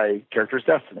 this guy, character's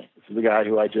destiny. This is the guy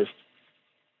who I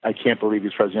can't believe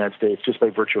he's president of the United States just by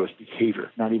virtue of his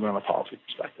behavior, not even on a policy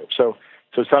perspective. So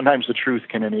sometimes the truth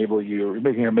can enable you,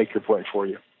 or make your point for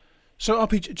you. So,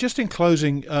 RP, just in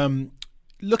closing,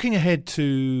 looking ahead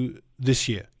to this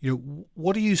year,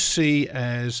 what do you see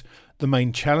as the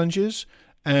main challenges,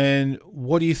 and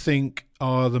what do you think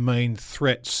are the main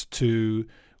threats to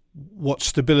what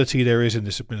stability there is in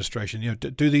this administration?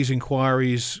 Do these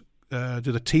inquiries, do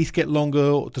the teeth get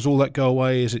longer? Does all that go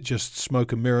away? Is it just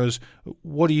smoke and mirrors?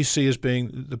 What do you see as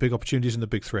being the big opportunities and the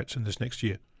big threats in this next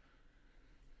year?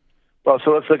 Well,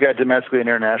 so let's look at domestically and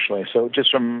internationally. So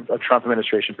just from a Trump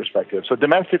administration perspective. So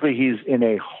domestically, he's in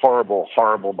a horrible,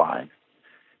 horrible bind.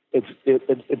 It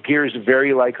appears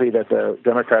very likely that the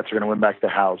Democrats are going to win back the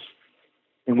House,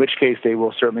 in which case they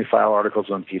will certainly file articles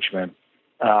of impeachment.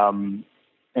 And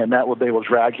they will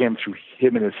drag him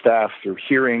and his staff through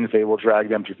hearings. They will drag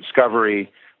them through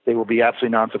discovery. They will be absolutely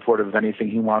non-supportive of anything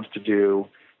he wants to do.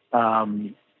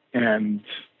 And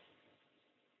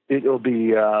it'll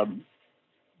be,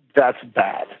 that's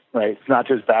bad, right? It's not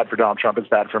just bad for Donald Trump, it's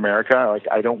bad for America. Like,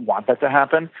 I don't want that to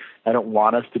happen. I don't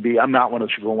want us to be, I'm not one of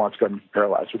those people who wants government to be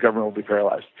paralyzed. The government will be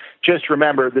paralyzed. Just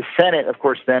remember, the Senate, of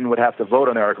course, then would have to vote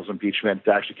on the articles of impeachment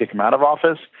to actually kick him out of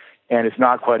office. And it's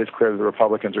not quite as clear that the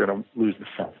Republicans are going to lose the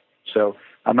Senate. So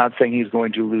I'm not saying he's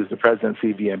going to lose the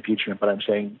presidency via impeachment, but I'm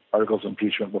saying articles of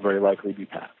impeachment will very likely be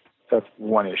passed. That's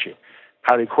one issue.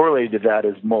 How they correlated to that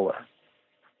is Mueller.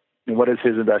 And what is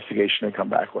his investigation to come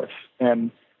back with?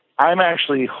 And I'm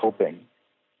actually hoping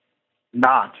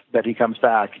not that he comes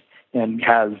back and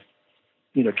has,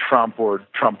 Trump or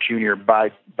Trump Jr.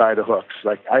 by the hooks.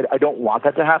 Like, I don't want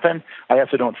that to happen. I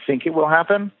also don't think it will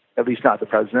happen, at least not the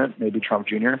president, maybe Trump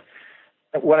Jr.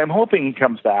 What I'm hoping he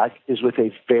comes back is with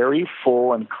a very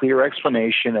full and clear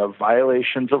explanation of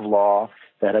violations of law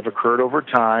that have occurred over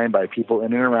time by people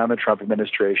in and around the Trump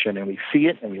administration, and we see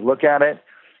it and we look at it,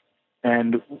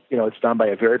 and it's done by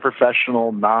a very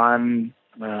professional,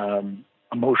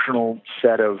 non-emotional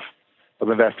set of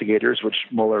investigators, which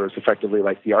Mueller is effectively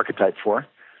like the archetype for.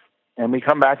 And we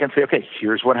come back and say, okay,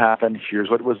 here's what happened, here's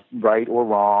what was right or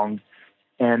wrong,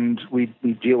 and we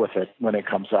deal with it when it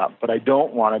comes up. But I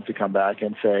don't want it to come back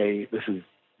and say this is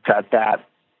that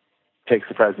takes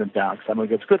the president down, because I don't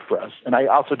think it's good for us. And I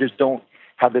also just don't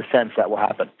have the sense that will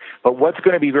happen. But what's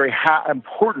going to be very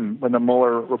important when the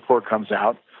Mueller report comes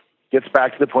out gets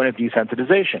back to the point of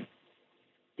desensitization.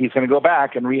 He's going to go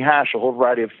back and rehash a whole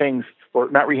variety of things, or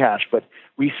not rehash, but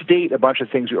restate a bunch of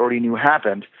things we already knew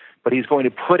happened, but he's going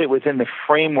to put it within the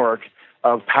framework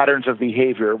of patterns of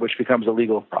behavior, which becomes a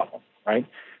legal problem, right?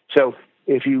 So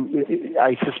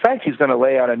I suspect he's going to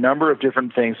lay out a number of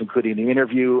different things, including the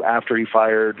interview after he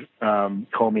fired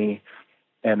Comey,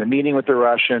 and the meeting with the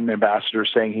Russian ambassador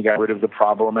saying he got rid of the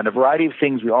problem, and a variety of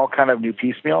things we all kind of knew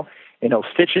piecemeal, and he'll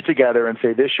stitch it together and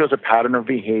say this shows a pattern of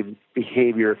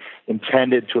behavior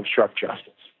intended to obstruct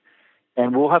justice.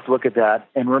 And we'll have to look at that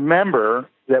and remember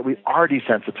that we are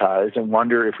desensitized and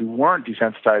wonder if we weren't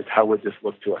desensitized, how would this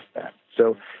look to us then?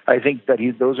 So I think that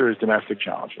those are his domestic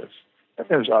challenges.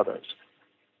 There's others.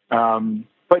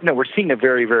 But no, we're seeing a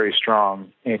very, very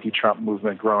strong anti-Trump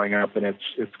movement growing up, and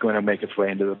it's going to make its way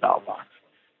into the ballot box.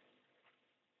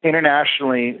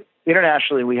 Internationally,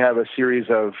 we have a series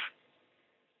of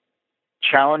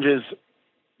challenges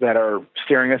that are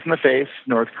staring us in the face: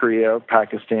 North Korea,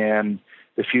 Pakistan,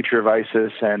 the future of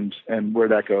ISIS, and where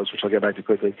that goes, which I'll get back to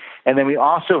quickly. And then we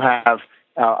also have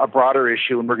a broader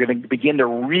issue, and we're going to begin to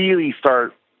really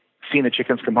start seeing the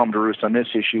chickens come home to roost on this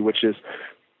issue, which is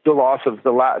the loss of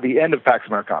the end of Pax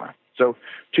Americana. So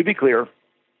to be clear,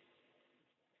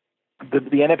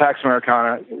 the end of Pax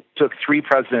Americana took 3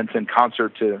 presidents in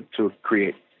concert to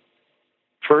create.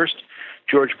 First,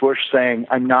 George Bush saying,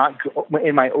 "I'm not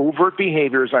in my overt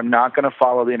behaviors. I'm not going to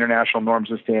follow the international norms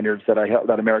and standards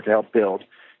that America helped build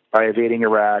by invading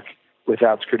Iraq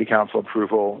without Security Council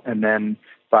approval, and then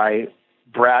by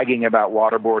bragging about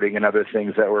waterboarding and other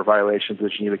things that were violations of the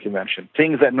Geneva Convention,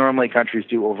 things that normally countries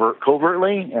do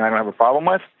covertly, and I don't have a problem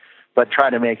with, but try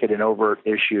to make it an overt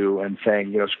issue and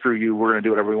saying, screw you, we're going to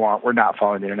do whatever we want. We're not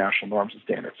following the international norms and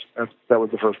standards." That was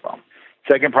the first problem.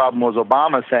 Second problem was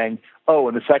Obama saying,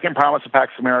 and the second promise of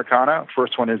Pax Americana,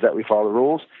 first one is that we follow the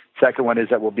rules. Second one is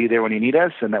that we'll be there when you need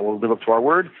us and that we'll live up to our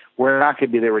word. We're not going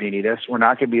to be there when you need us. We're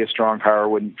not going to be a strong power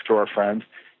to our friends.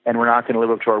 And we're not going to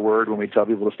live up to our word when we tell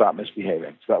people to stop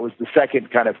misbehaving. So that was the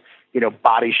second kind of,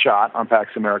 body shot on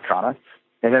Pax Americana.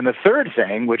 And then the third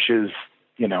thing, which is,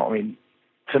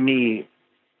 to me,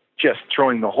 just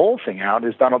throwing the whole thing out,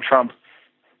 is Donald Trump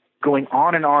going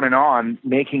on and on and on,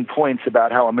 making points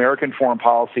about how American foreign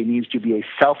policy needs to be a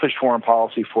selfish foreign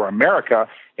policy for America,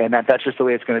 and that's just the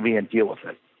way it's going to be, and deal with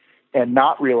it. And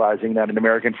not realizing that an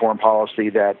American foreign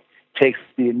policy that takes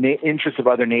the interests of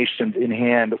other nations in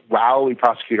hand while we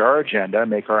prosecute our agenda,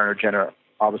 make our agenda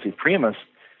obviously primus,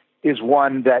 is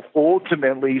one that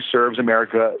ultimately serves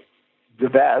America the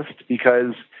best,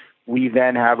 because we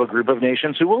then have a group of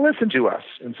nations who will listen to us.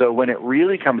 And so when it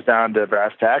really comes down to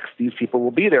brass tacks, these people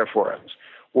will be there for us,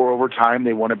 or over time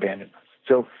they won't abandon us.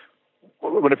 So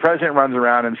when a president runs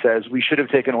around and says we should have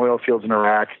taken oil fields in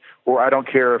Iraq, or I don't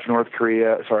care if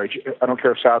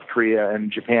South Korea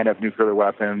and Japan have nuclear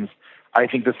weapons, I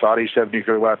think the Saudis have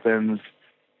nuclear weapons,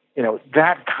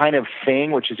 that kind of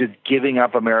thing, which is just giving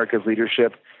up America's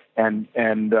leadership and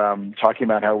talking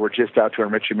about how we're just out to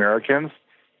enrich Americans,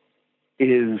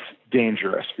 is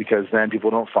dangerous, because then people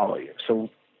don't follow you.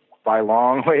 So by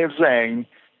long way of saying,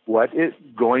 what is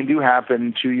going to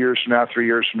happen 2 years from now, 3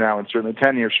 years from now, and certainly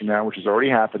 10 years from now, which is already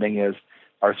happening, is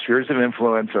our spheres of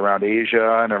influence around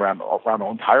Asia and around the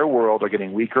entire world are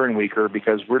getting weaker and weaker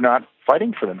because we're not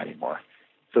fighting for them anymore.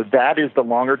 So that is the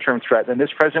longer-term threat, and this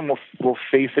president will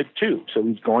face it too. So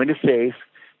he's going to face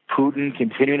Putin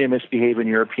continuing to misbehave in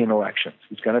European elections.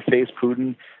 He's going to face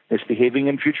Putin misbehaving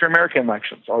in future American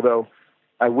elections, although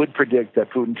I would predict that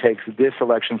Putin takes this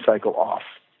election cycle off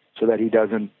so that he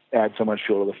doesn't add so much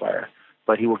fuel to the fire.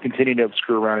 But he will continue to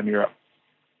screw around in Europe.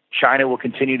 China will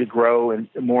continue to grow and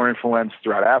more influence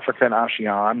throughout Africa and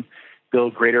ASEAN,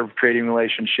 build greater trading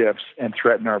relationships, and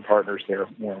threaten our partners there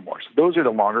more and more. So those are the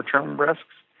longer-term risks.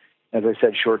 As I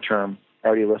said, short-term, I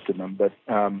already listed them. But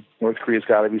North Korea's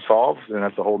got to be solved, and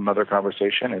that's a whole other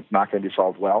conversation. It's not going to be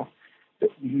solved well,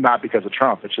 not because of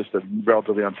Trump. It's just a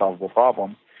relatively unsolvable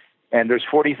problem. And there's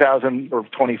 40,000 or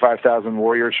 25,000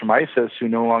 warriors from ISIS who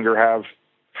no longer have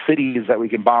cities that we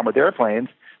can bomb with airplanes.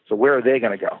 So where are they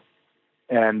going to go?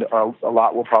 And a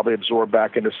lot will probably absorb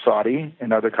back into Saudi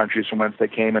and other countries from whence they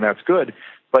came, and that's good.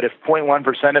 But if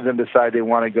 0.1% of them decide they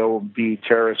want to go be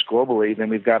terrorists globally, then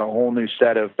we've got a whole new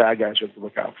set of bad guys we have to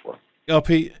look out for.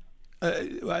 LP,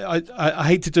 I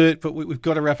hate to do it, but we've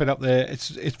got to wrap it up there.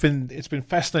 It's been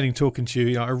fascinating talking to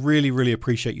you. I really, really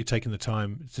appreciate you taking the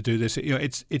time to do this.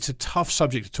 It's a tough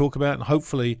subject to talk about, and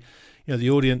hopefully, the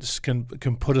audience can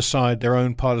put aside their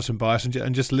own partisan bias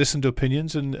and just listen to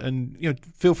opinions and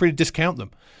feel free to discount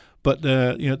them. But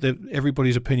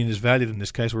everybody's opinion is valid in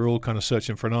this case. We're all kind of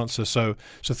searching for an answer. So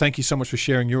thank you so much for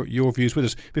sharing your views with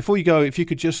us. Before you go, if you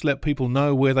could just let people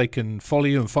know where they can follow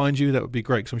you and find you, that would be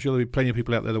great. Because I'm sure there'll be plenty of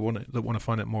people out there that want to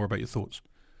find out more about your thoughts.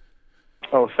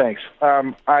 Oh, thanks.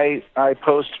 I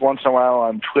post once in a while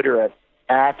on Twitter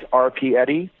at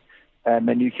RPEddy, and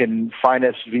then you can find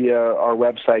us via our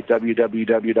website,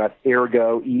 www.ergo.net.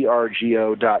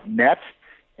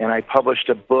 And I published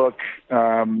a book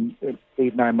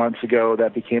 8-9 months ago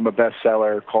that became a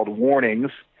bestseller called Warnings.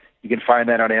 You can find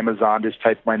that on Amazon. Just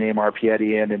type my name,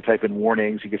 RPEddy, in and type in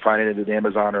Warnings. You can find it at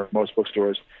Amazon or most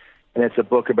bookstores. And it's a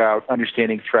book about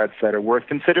understanding threats that are worth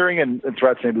considering and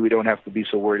threats maybe we don't have to be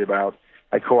so worried about.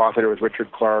 I co-authored it with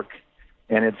Richard Clark,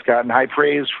 and it's gotten high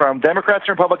praise from Democrats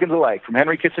and Republicans alike, from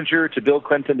Henry Kissinger to Bill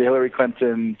Clinton to Hillary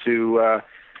Clinton to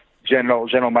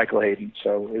General Michael Hayden.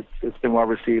 So it's been well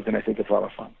received, and I think it's a lot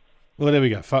of fun. Well, there we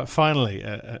go. Finally,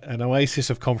 an oasis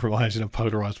of compromise in a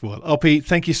polarized world. RP,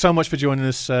 thank you so much for joining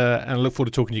us, and I look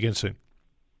forward to talking to you again soon.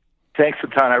 Thanks a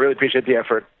ton. I really appreciate the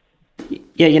effort.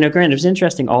 Yeah, Grant, it was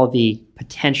interesting, all the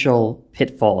potential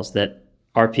pitfalls that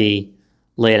RP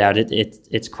laid out.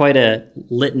 It's quite a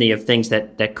litany of things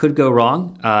that could go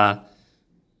wrong. I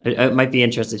might be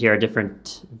interested to hear a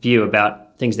different view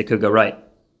about things that could go right.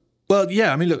 Well,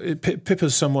 yeah, I mean, look,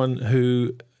 Pippa's someone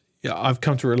who I've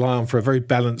come to rely on for a very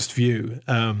balanced view.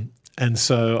 And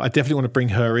so I definitely want to bring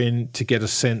her in to get a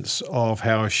sense of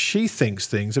how she thinks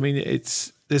things. I mean,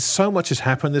 there's so much has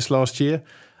happened this last year.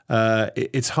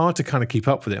 It's hard to kind of keep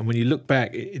up with it. And when you look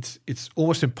back, it's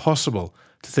almost impossible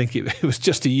to think it was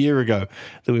just a year ago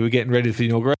that we were getting ready for the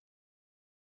inauguration.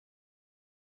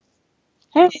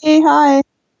 Hey, hi.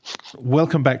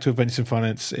 Welcome back to Adventures in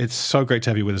Finance. It's so great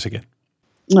to have you with us again.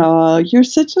 Oh, you're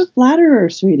such a flatterer,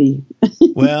 sweetie.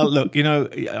 Well, look,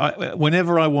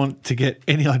 whenever I want to get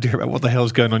any idea about what the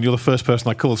hell's going on, you're the first person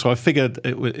I call. So I figured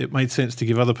it made sense to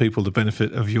give other people the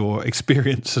benefit of your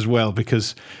experience as well,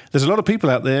 because there's a lot of people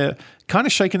out there kind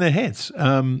of shaking their heads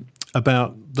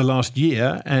about the last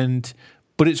year,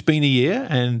 but it's been a year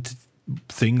and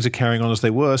things are carrying on as they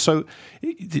were. So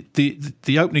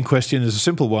the opening question is a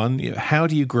simple one. How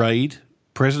do you grade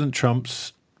President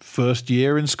Trump's first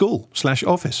year in school /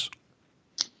 office?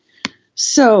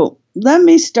 So let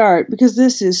me start, because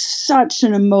this is such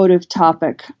an emotive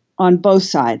topic on both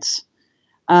sides.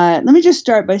 Let me just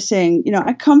start by saying,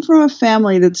 I come from a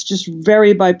family that's just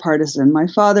very bipartisan. My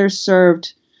father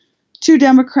served 2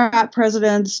 Democrat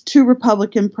presidents, 2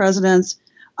 Republican presidents.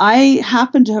 I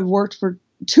happen to have worked for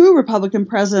 2 Republican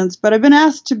presidents, but I've been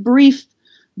asked to brief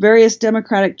various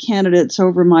Democratic candidates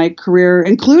over my career,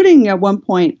 including at one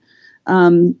point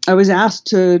I was asked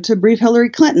to brief Hillary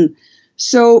Clinton.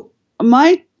 So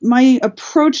my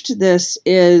approach to this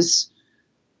is,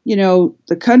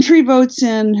 the country votes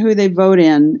in who they vote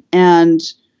in, and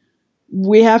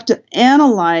we have to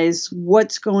analyze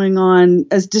what's going on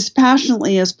as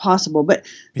dispassionately as possible. But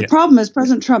the problem is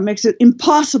President Trump makes it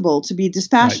impossible to be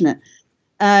dispassionate.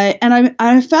 Right. And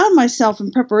I found myself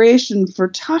in preparation for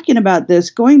talking about this,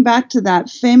 going back to that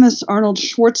famous Arnold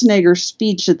Schwarzenegger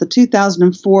speech at the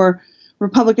 2004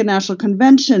 Republican National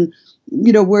Convention,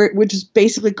 which is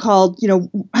basically called,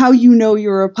 how you know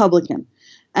you're a Republican.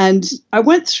 And I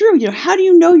went through, how do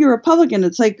you know you're a Republican?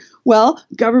 It's like, well,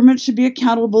 government should be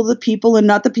accountable to the people and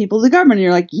not the people of the government. And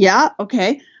you're like, yeah,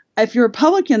 okay. If you're a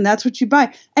Republican, that's what you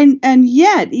buy. And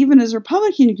yet, even as a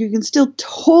Republican, you can still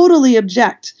totally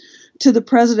object to the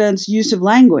president's use of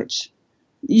language.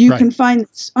 You can find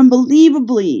it's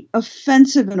unbelievably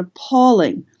offensive and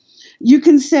appalling. You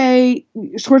can say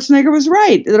Schwarzenegger was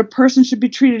right, that a person should be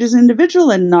treated as an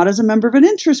individual and not as a member of an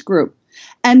interest group.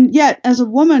 And yet, as a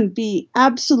woman, be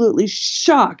absolutely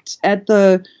shocked at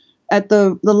the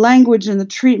language and the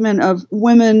treatment of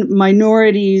women,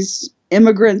 minorities,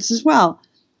 immigrants as well.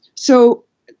 So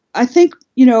I think,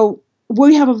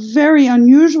 we have a very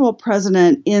unusual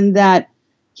president in that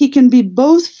he can be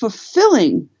both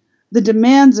fulfilling the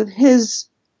demands of his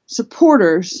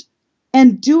supporters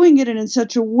and doing it in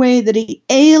such a way that he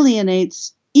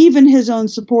alienates even his own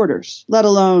supporters, let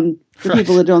alone the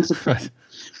people that don't support him.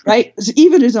 Right? So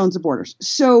even his own supporters.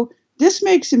 So this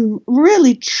makes him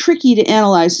really tricky to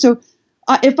analyze. So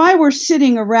if I were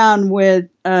sitting around with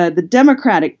the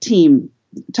Democratic team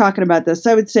talking about this,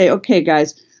 I would say, okay,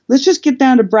 guys, let's just get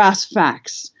down to brass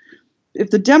facts.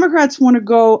 If the Democrats want to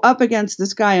go up against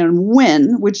this guy and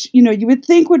win, which, you would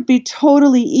think would be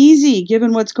totally easy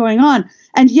given what's going on,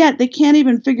 and yet they can't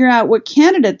even figure out what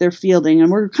candidate they're fielding, and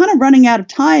we're kind of running out of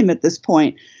time at this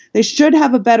point. They should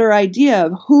have a better idea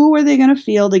of who are they going to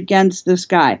field against this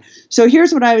guy. So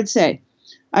here's what I would say.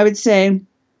 I would say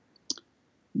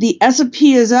The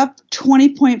S&P is up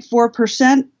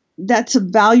 20.4%. That's a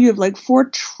value of like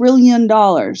 $4 trillion.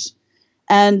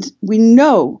 And we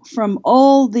know from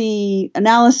all the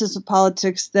analysis of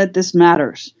politics that this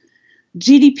matters.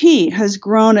 GDP has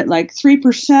grown at like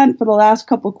 3% for the last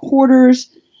couple quarters.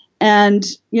 And,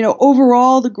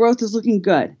 overall, the growth is looking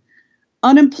good.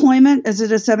 Unemployment is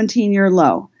at a 17-year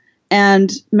low.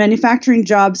 And manufacturing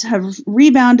jobs have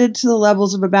rebounded to the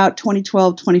levels of about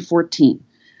 2012, 2014.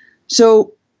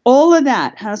 So all of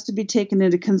that has to be taken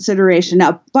into consideration.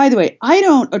 Now, by the way, I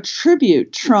don't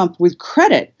attribute Trump with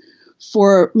credit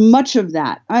for much of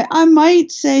that. I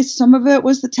might say some of it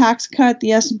was the tax cut,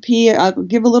 the S&P. I'll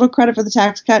give a little credit for the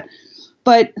tax cut.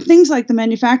 But things like the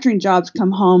manufacturing jobs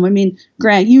come home. I mean,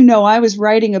 Grant, I was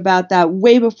writing about that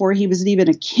way before he was even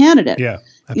a candidate. Yeah,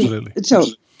 absolutely. So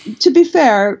to be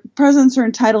fair, presidents are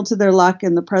entitled to their luck,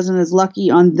 and the president is lucky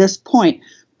on this point.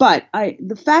 But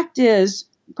the fact is,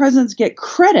 presidents get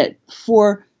credit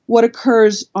for what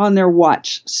occurs on their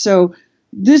watch. So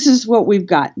this is what we've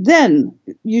got. Then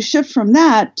you shift from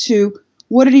that to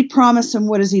what did he promise and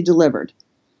what has he delivered?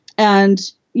 And,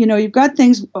 you've got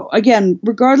things, again,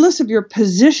 regardless of your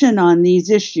position on these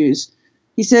issues,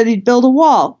 he said he'd build a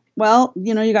wall. Well,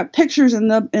 you got pictures in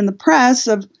the press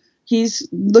of he's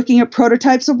looking at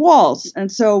prototypes of walls. And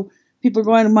so people are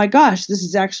going, oh my gosh, this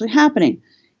is actually happening.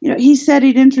 He said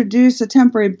he'd introduce a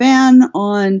temporary ban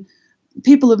on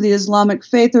people of the Islamic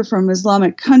faith or from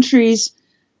Islamic countries.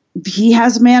 He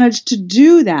has managed to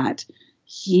do that.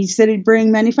 He said he'd bring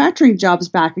manufacturing jobs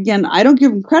back. Again, I don't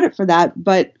give him credit for that,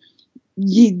 but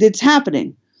it's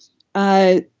happening.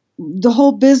 The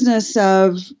whole business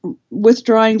of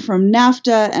withdrawing from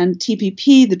NAFTA and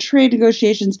TPP, the trade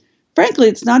negotiations, frankly,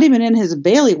 it's not even in his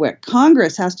bailiwick.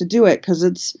 Congress has to do it because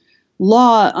it's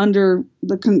law under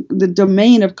the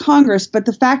domain of Congress. But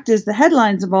the fact is, the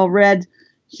headlines have all read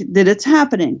that it's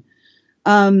happening.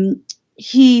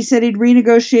 He said he'd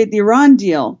renegotiate the Iran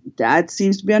deal. That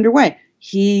seems to be underway.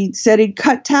 He said he'd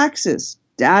cut taxes.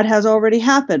 That has already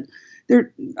happened.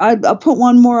 I'll put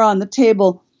one more on the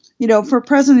table. For a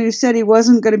president who said he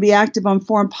wasn't going to be active on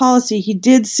foreign policy, he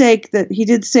did say that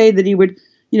he would,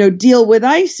 deal with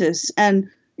ISIS. And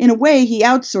in a way, he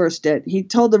outsourced it. He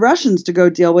told the Russians to go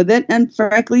deal with it. And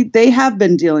frankly, they have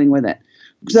been dealing with it,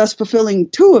 thus fulfilling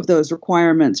two of those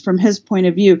requirements from his point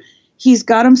of view. He's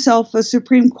got himself a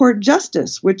Supreme Court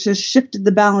justice, which has shifted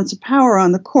the balance of power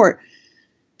on the court.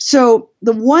 So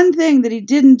the one thing that he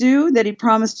didn't do that he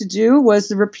promised to do was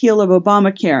the repeal of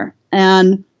Obamacare.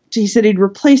 And he said he'd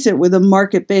replace it with a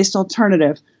market-based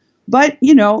alternative. But,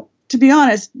 to be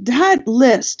honest, that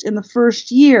list in the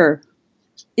first year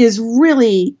is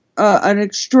really an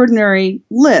extraordinary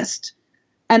list.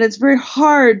 And it's very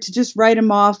hard to just write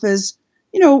him off as,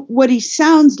 what he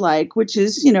sounds like, which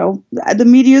is, the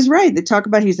media is right. They talk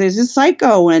about he's a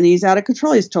psycho and he's out of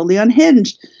control. He's totally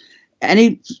unhinged. And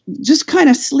he's just kind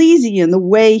of sleazy in the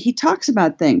way he talks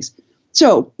about things.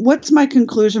 So what's my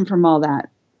conclusion from all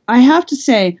that? I have to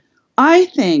say, I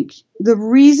think the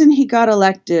reason he got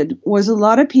elected was a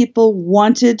lot of people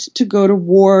wanted to go to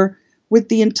war with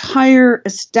the entire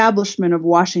establishment of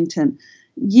Washington.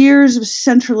 Years of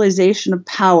centralization of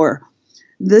power.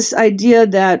 This idea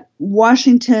that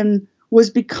Washington was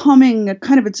becoming a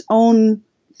kind of its own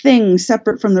thing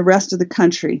separate from the rest of the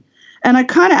country. And I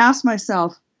kind of asked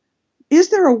myself, is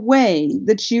there a way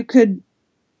that you could,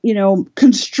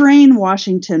 constrain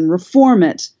Washington, reform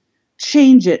it,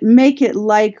 change it, make it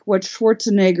like what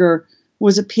Schwarzenegger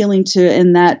was appealing to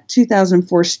in that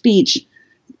 2004 speech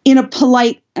in a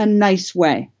polite and nice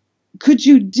way? Could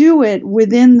you do it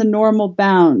within the normal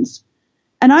bounds?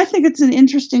 And I think it's an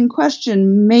interesting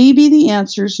question. Maybe the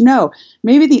answer is no.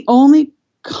 Maybe the only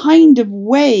kind of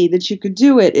way that you could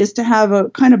do it is to have a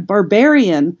kind of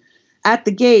barbarian at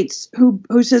the gates who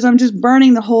says, I'm just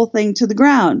burning the whole thing to the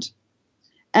ground.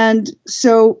 And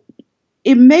so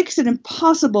it makes it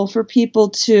impossible for people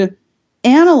to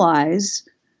analyze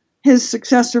his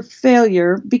success or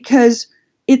failure, because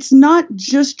it's not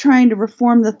just trying to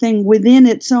reform the thing within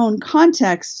its own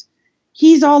context.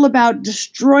 He's all about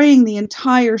destroying the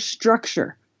entire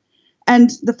structure.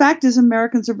 And the fact is,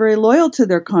 Americans are very loyal to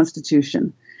their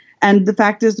Constitution. And the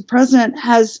fact is, the president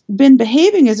has been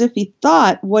behaving as if he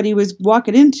thought what he was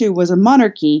walking into was a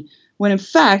monarchy, when in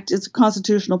fact it's a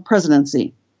constitutional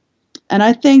presidency. And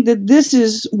I think that this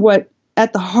is what,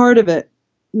 at the heart of it,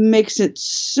 makes it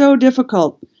so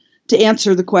difficult to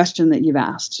answer the question that you've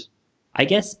asked. I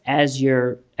guess as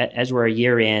we're a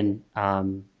year in,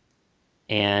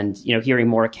 and hearing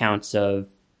more accounts of,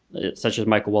 such as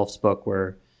Michael Wolff's book,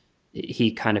 where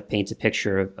he kind of paints a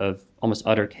picture of almost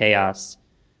utter chaos.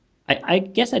 I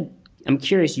guess I'd I'm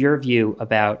curious your view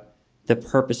about the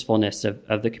purposefulness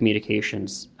of the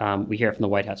communications we hear from the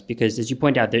White House, because as you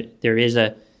point out,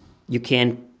 you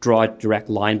can draw a direct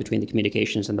line between the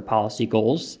communications and the policy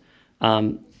goals.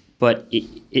 But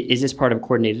is this part of a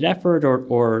coordinated effort,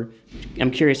 or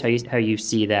I'm curious how you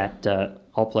see that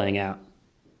all playing out?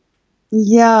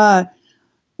 Yeah.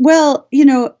 Well,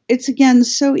 it's again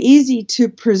so easy to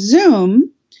presume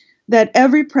that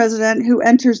every president who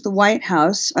enters the White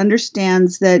House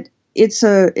understands that it's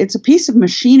a piece of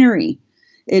machinery.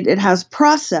 It has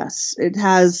process. It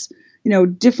has,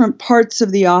 different parts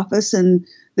of the office, and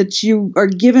that you are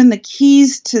given the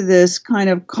keys to this kind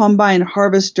of combine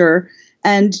harvester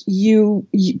and you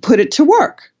put it to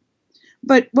work.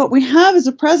 But what we have is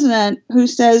a president who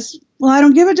says, well, I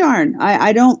don't give a darn.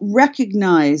 I don't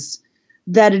recognize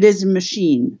that it is a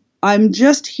machine. I'm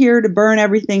just here to burn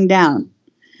everything down.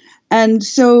 And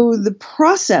so the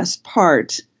process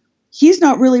part, he's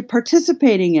not really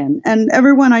participating in. And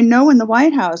everyone I know in the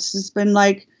White House has been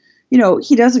like,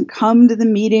 he doesn't come to the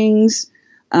meetings.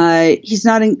 He's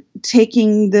not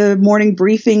taking the morning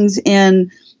briefings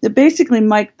in. That basically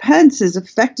Mike Pence is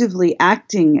effectively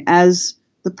acting as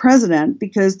the president,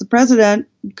 because the president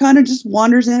kind of just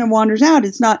wanders in and wanders out.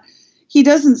 He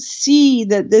doesn't see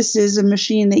that this is a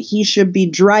machine that he should be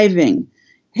driving.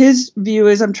 His view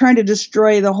is, I'm trying to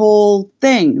destroy the whole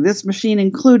thing, this machine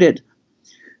included.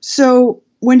 So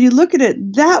when you look at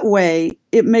it that way,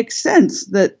 it makes sense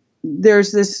that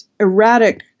there's this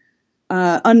erratic,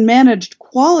 unmanaged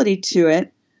quality to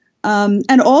it.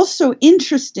 And also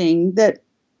interesting that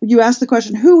you asked the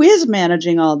question, who is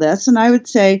managing all this? And I would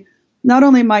say not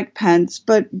only Mike Pence,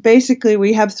 but basically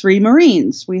we have three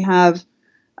Marines. We have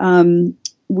the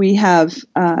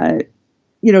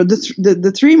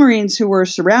three Marines who were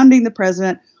surrounding the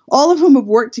president, all of whom have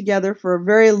worked together for a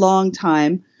very long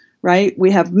time, right? We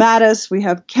have Mattis, we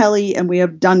have Kelly, and we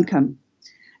have Duncombe.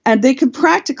 And they can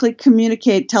practically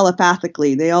communicate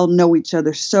telepathically. They all know each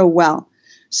other so well.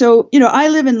 So, I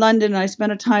live in London and I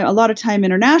spend a lot of time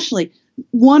internationally.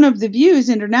 One of the views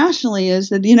internationally is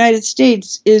that the United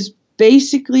States is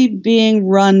basically being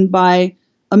run by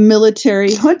a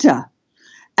military junta.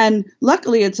 And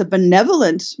luckily, it's a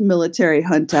benevolent military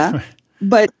junta.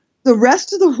 But the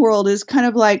rest of the world is kind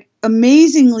of like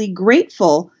amazingly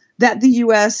grateful that the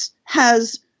U.S.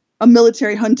 has a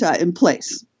military junta in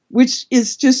place, which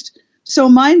is just so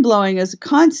mind-blowing as a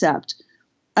concept.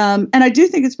 And I do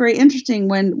think it's very interesting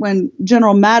when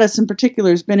General Mattis in particular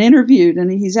has been interviewed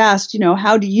and he's asked,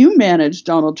 how do you manage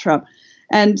Donald Trump?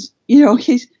 And,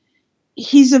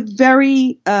 he's a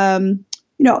very,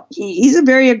 he's a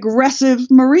very aggressive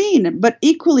Marine, but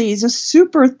equally he's a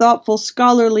super thoughtful,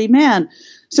 scholarly man.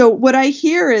 So what I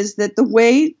hear is that the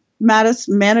way Mattis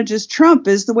manages Trump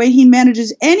is the way he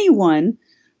manages anyone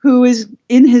who is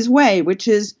in his way, which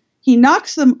is he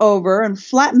knocks them over and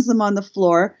flattens them on the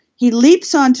floor. He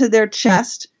leaps onto their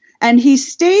chest and he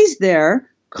stays there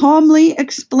calmly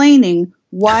explaining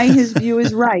why his view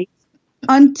is right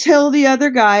until the other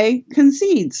guy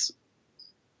concedes.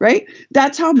 Right?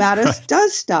 That's how Mattis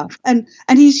does stuff. And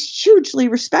he's hugely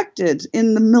respected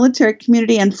in the military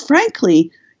community and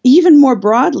frankly, even more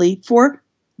broadly for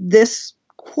this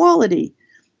quality.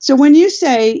 So when you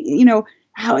say,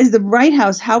 how is the White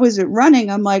House, how is it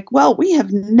running? I'm like, well, we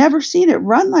have never seen it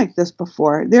run like this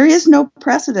before. There is no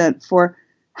precedent for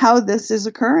how this is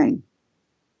occurring.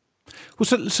 Well,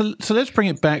 so let's bring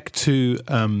it back to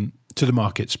the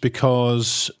markets,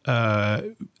 because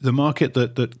the market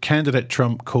that candidate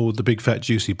Trump called the big fat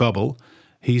juicy bubble,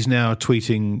 he's now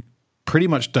tweeting pretty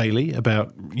much daily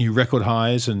about new record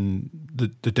highs, and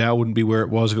the Dow wouldn't be where it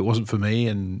was if it wasn't for me,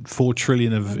 and $4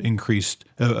 trillion of increased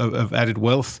of added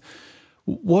wealth.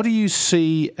 What do you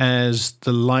see as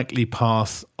the likely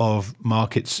path of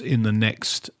markets in the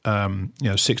next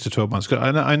 6 to 12 months? 'Cause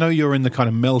I know you're in the kind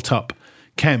of melt up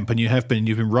camp, and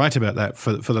you've been right about that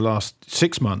for the last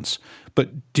 6 months.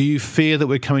 But do you fear that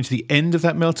we're coming to the end of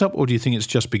that melt up, or do you think it's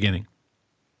just beginning?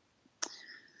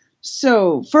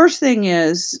 So first thing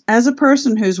is, as a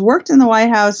person who's worked in the White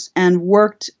House and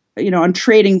worked, on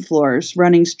trading floors,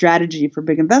 running strategy for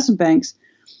big investment banks,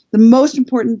 the most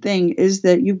important thing is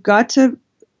that you've got to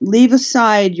leave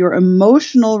aside your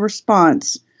emotional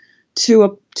response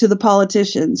to the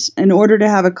politicians in order to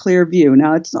have a clear view.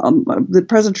 Now, it's the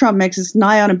President Trump makes it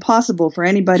nigh on impossible for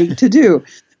anybody to do,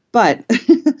 but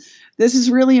this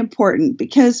is really important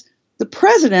because the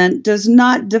president does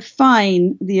not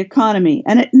define the economy,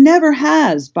 and it never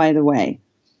has, by the way.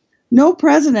 No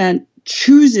president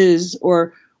chooses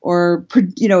or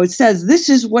it says this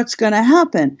is what's going to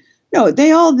happen. No,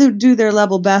 they all do their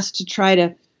level best to try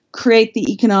to create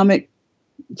the economic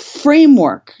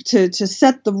framework to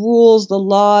set the rules, the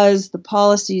laws, the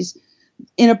policies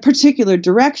in a particular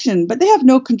direction, but they have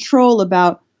no control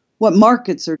about what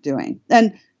markets are doing.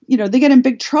 And, they get in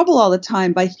big trouble all the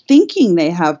time by thinking they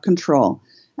have control.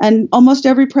 And almost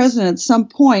every president at some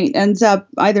point ends up,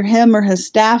 either him or his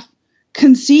staff,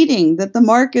 conceding that the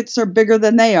markets are bigger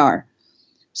than they are.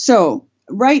 So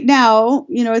right now,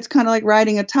 it's kind of like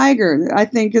riding a tiger. I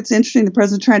think it's interesting the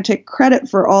president trying to take credit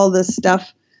for all this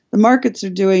stuff the markets are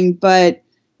doing, but,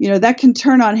 that can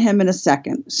turn on him in a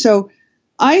second. So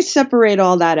I separate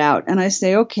all that out and I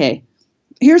say, okay,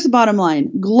 here's the bottom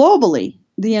line. Globally,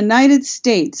 the United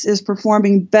States is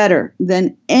performing better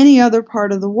than any other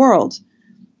part of the world.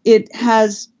 It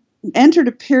has entered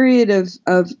a period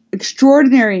of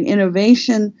extraordinary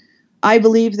innovation. I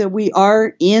believe that we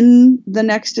are in the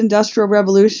next industrial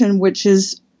revolution, which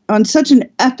is on such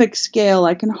an epic scale,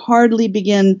 I can hardly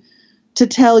begin to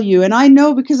tell you. And I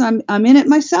know because I'm in it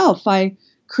myself. I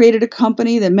created a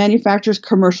company that manufactures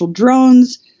commercial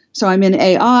drones. So I'm in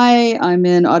AI, I'm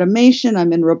in automation,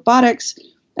 I'm in robotics,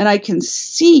 and I can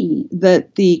see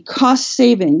that the cost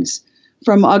savings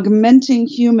from augmenting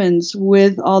humans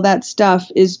with all that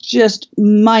stuff is just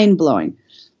mind-blowing.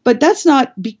 But that's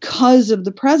not because of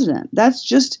the president. That's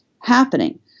just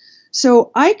happening.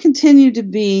 So I continue to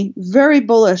be very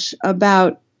bullish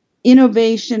about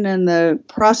innovation and the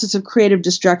process of creative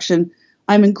destruction.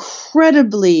 I'm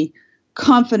incredibly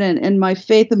confident in my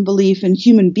faith and belief in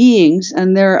human beings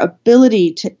and their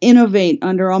ability to innovate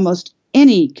under almost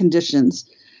any conditions.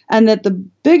 And that the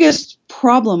biggest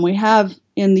problem we have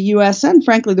in the US and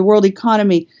frankly the world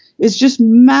economy is just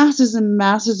masses and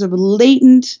masses of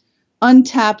latent,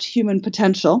 untapped human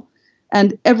potential.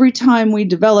 And every time we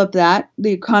develop that,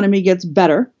 the economy gets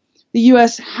better. The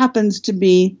US happens to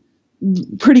be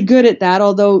pretty good at that,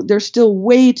 although there's still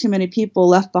way too many people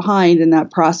left behind in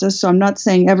that process. So I'm not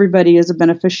saying everybody is a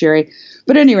beneficiary.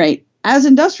 But at any rate, as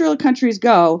industrial countries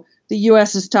go, the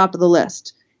US is top of the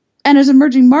list. And as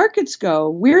emerging markets go,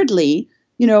 weirdly,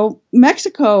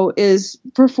 Mexico is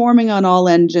performing on all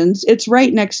engines. It's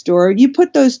right next door. You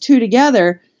put those two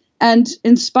together, and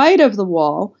in spite of the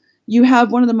wall, you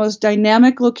have one of the most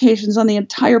dynamic locations on the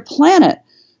entire planet.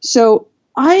 So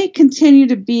I continue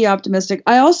to be optimistic.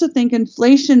 I also think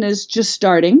inflation is just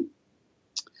starting.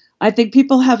 I think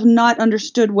people have not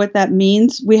understood what that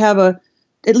means. We have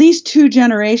at least 2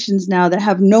 generations now that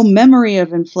have no memory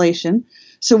of inflation.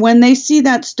 So when they see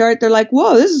that start, they're like,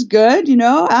 whoa, this is good.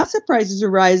 Asset prices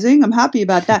are rising. I'm happy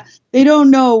about that. They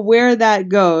don't know where that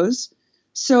goes.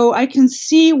 So I can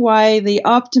see why the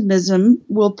optimism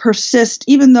will persist,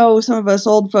 even though some of us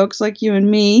old folks like you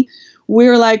and me,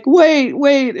 we're like,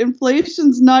 wait,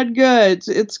 inflation's not good.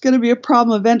 It's going to be a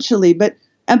problem eventually, but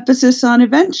emphasis on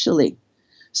eventually.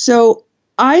 So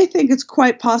I think it's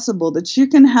quite possible that you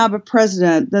can have a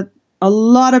president that a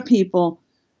lot of people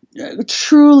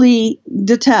truly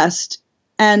detest,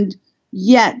 and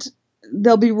yet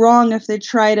they'll be wrong if they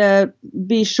try to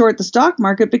be short the stock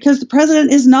market, because the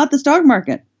president is not the stock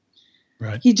market.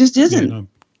 Right. He just isn't.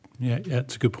 Yeah,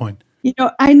 it's a good point.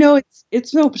 I know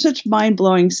it's such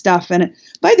mind-blowing stuff. And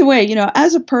by the way,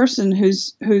 as a person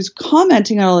who's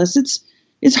commenting on all this,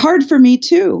 it's hard for me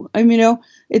too.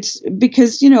 It's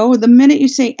because, the minute you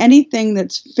say anything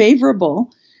that's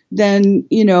favorable, then,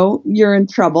 you're in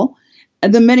trouble.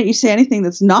 And the minute you say anything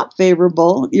that's not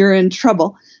favorable, you're in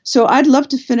trouble. So I'd love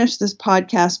to finish this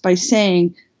podcast by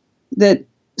saying that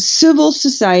civil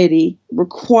society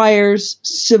requires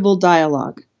civil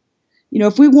dialogue.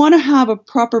 If we want to have a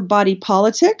proper body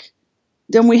politic,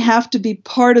 then we have to be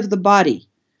part of the body.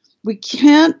 We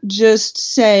can't just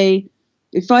say,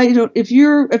 if I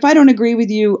don't agree with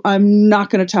you, I'm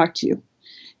not going to talk to you.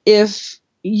 If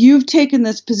you've taken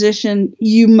this position,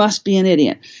 you must be an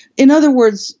idiot. In other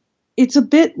words, it's a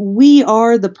bit, we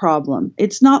are the problem.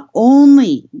 It's not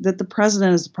only that the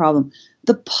president is the problem.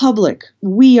 The public,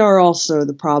 we are also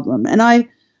the problem. And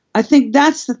I think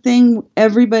that's the thing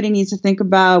everybody needs to think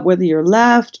about, whether you're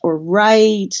left or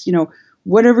right,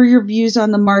 whatever your views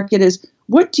on the market is.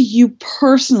 What do you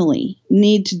personally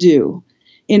need to do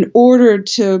in order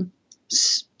to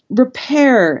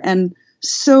repair and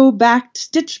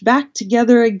stitch back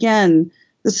together again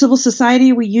the civil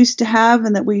society we used to have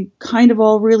and that we kind of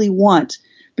all really want?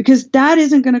 Because that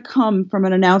isn't going to come from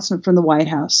an announcement from the White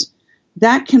House.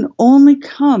 That can only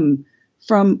come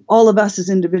from all of us as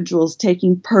individuals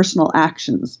taking personal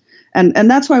actions. And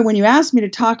that's why when you asked me to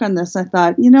talk on this, I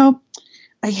thought,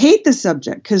 I hate this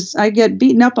subject because I get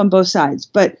beaten up on both sides.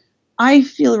 But I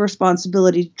feel a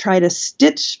responsibility to try to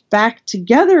stitch back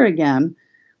together again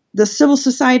the civil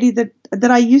society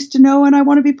that I used to know and I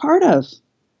want to be part of.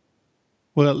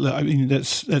 Well, I mean,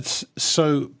 that's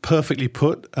so perfectly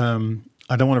put.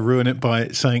 I don't want to ruin it by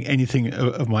saying anything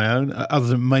of my own, other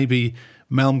than maybe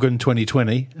Malmgren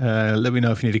 2020. Let me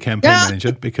know if you need a campaign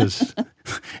manager, because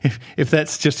if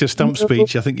that's just your stump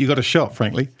speech, I think you got a shot,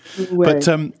 frankly. But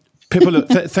Pippa, look,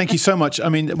 thank you so much. I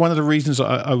mean, one of the reasons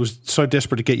I was so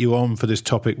desperate to get you on for this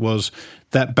topic was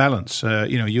that balance.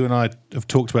 You and I have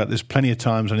talked about this plenty of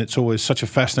times, and it's always such a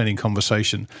fascinating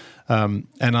conversation. And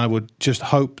I would just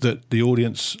hope that the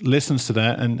audience listens to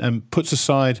that and puts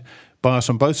aside bias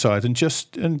on both sides and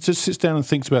just sits down and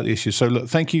thinks about the issue. So, look,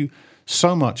 thank you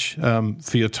so much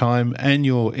for your time and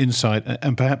your insight,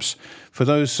 and perhaps for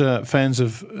those fans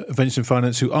of Ventures in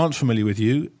Finance who aren't familiar with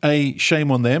you, A,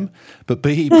 shame on them, but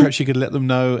B, perhaps you could let them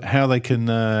know how they can,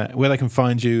 where they can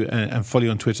find you and follow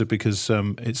you on Twitter, because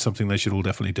it's something they should all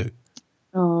definitely do.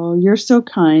 Oh, you're so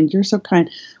kind. You're so kind.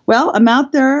 Well, I'm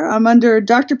out there. I'm under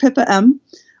Dr. Pippa M.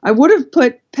 I would have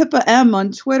put Pippa M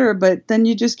on Twitter, but then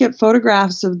you just get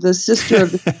photographs of the sister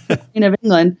of the Queen of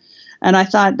England. And I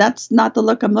thought, that's not the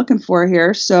look I'm looking for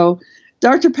here. So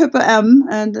Dr. Pippa M,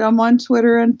 and I'm on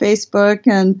Twitter and Facebook.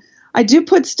 And I do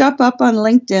put stuff up on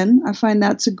LinkedIn. I find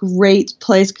that's a great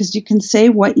place because you can say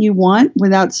what you want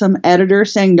without some editor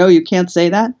saying, no, you can't say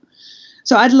that.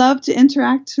 So I'd love to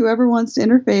interact. Whoever wants to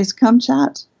interface, come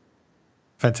chat.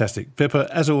 Fantastic. Pippa,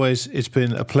 as always, it's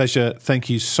been a pleasure. Thank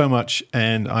you so much.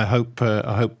 And I hope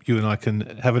you and I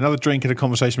can have another drink and a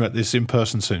conversation about this in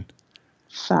person soon.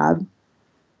 Fab.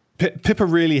 Pippa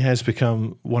really has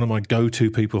become one of my go-to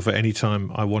people for any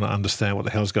time I want to understand what the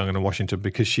hell's going on in Washington,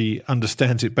 because she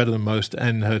understands it better than most,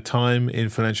 and her time in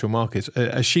financial markets,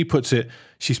 as she puts it,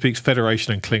 she speaks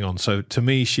Federation and Klingon. So to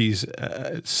me, she's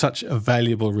such a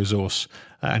valuable resource,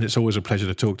 and it's always a pleasure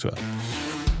to talk to her.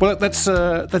 Well, that's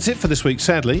it for this week,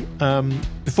 sadly.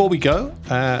 Before we go,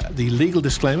 the legal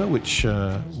disclaimer, which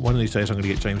one of these days I'm going to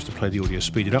get James to play the audio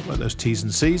speeded up, like those T's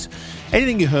and C's.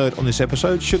 Anything you heard on this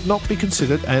episode should not be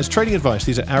considered as trading advice.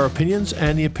 These are our opinions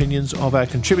and the opinions of our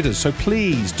contributors. So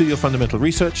please do your fundamental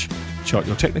research, chart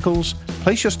your technicals,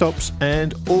 place your stops,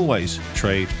 and always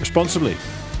trade responsibly.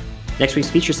 Next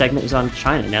week's feature segment is on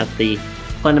China. Now that the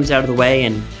plenum's out of the way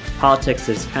and politics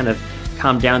has kind of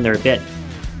calmed down there a bit,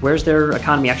 where's their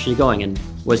economy actually going, and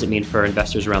what does it mean for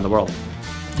investors around the world?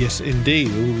 Yes,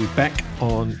 indeed. We will be back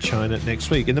on China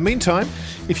next week. In the meantime,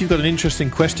 if you've got an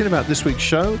interesting question about this week's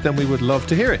show, then we would love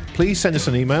to hear it. Please send us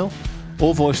an email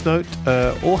or voice note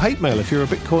or hate mail if you're a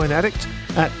Bitcoin addict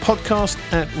at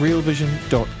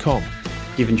podcast@realvision.com.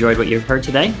 If you've enjoyed what you've heard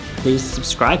today, please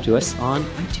subscribe to us on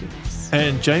iTunes.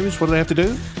 And James, what do they have to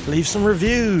do? Leave some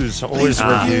reviews. Always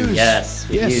reviews. Yes,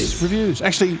 reviews. Yes, reviews.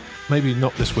 Actually, maybe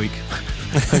not this week.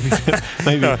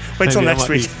 maybe wait till next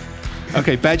week.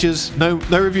 Okay, badgers, no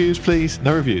reviews, please.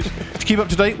 No reviews. To keep up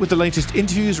to date with the latest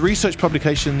interviews, research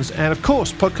publications, and of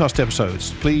course, podcast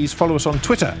episodes, please follow us on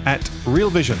Twitter at Real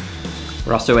Vision.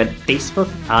 We're also at Facebook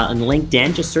and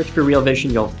LinkedIn. Just search for Real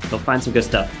Vision. You'll find some good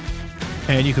stuff.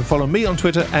 And you can follow me on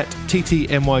Twitter at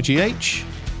TTMYGH.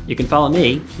 You can follow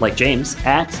me, like James,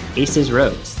 at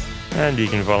AcesRoads. And you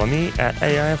can follow me at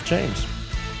AIFJames.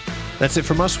 That's it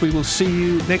from us. We will see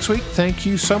you next week. Thank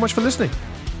you so much for listening.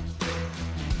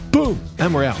 Boom,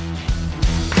 and we're out.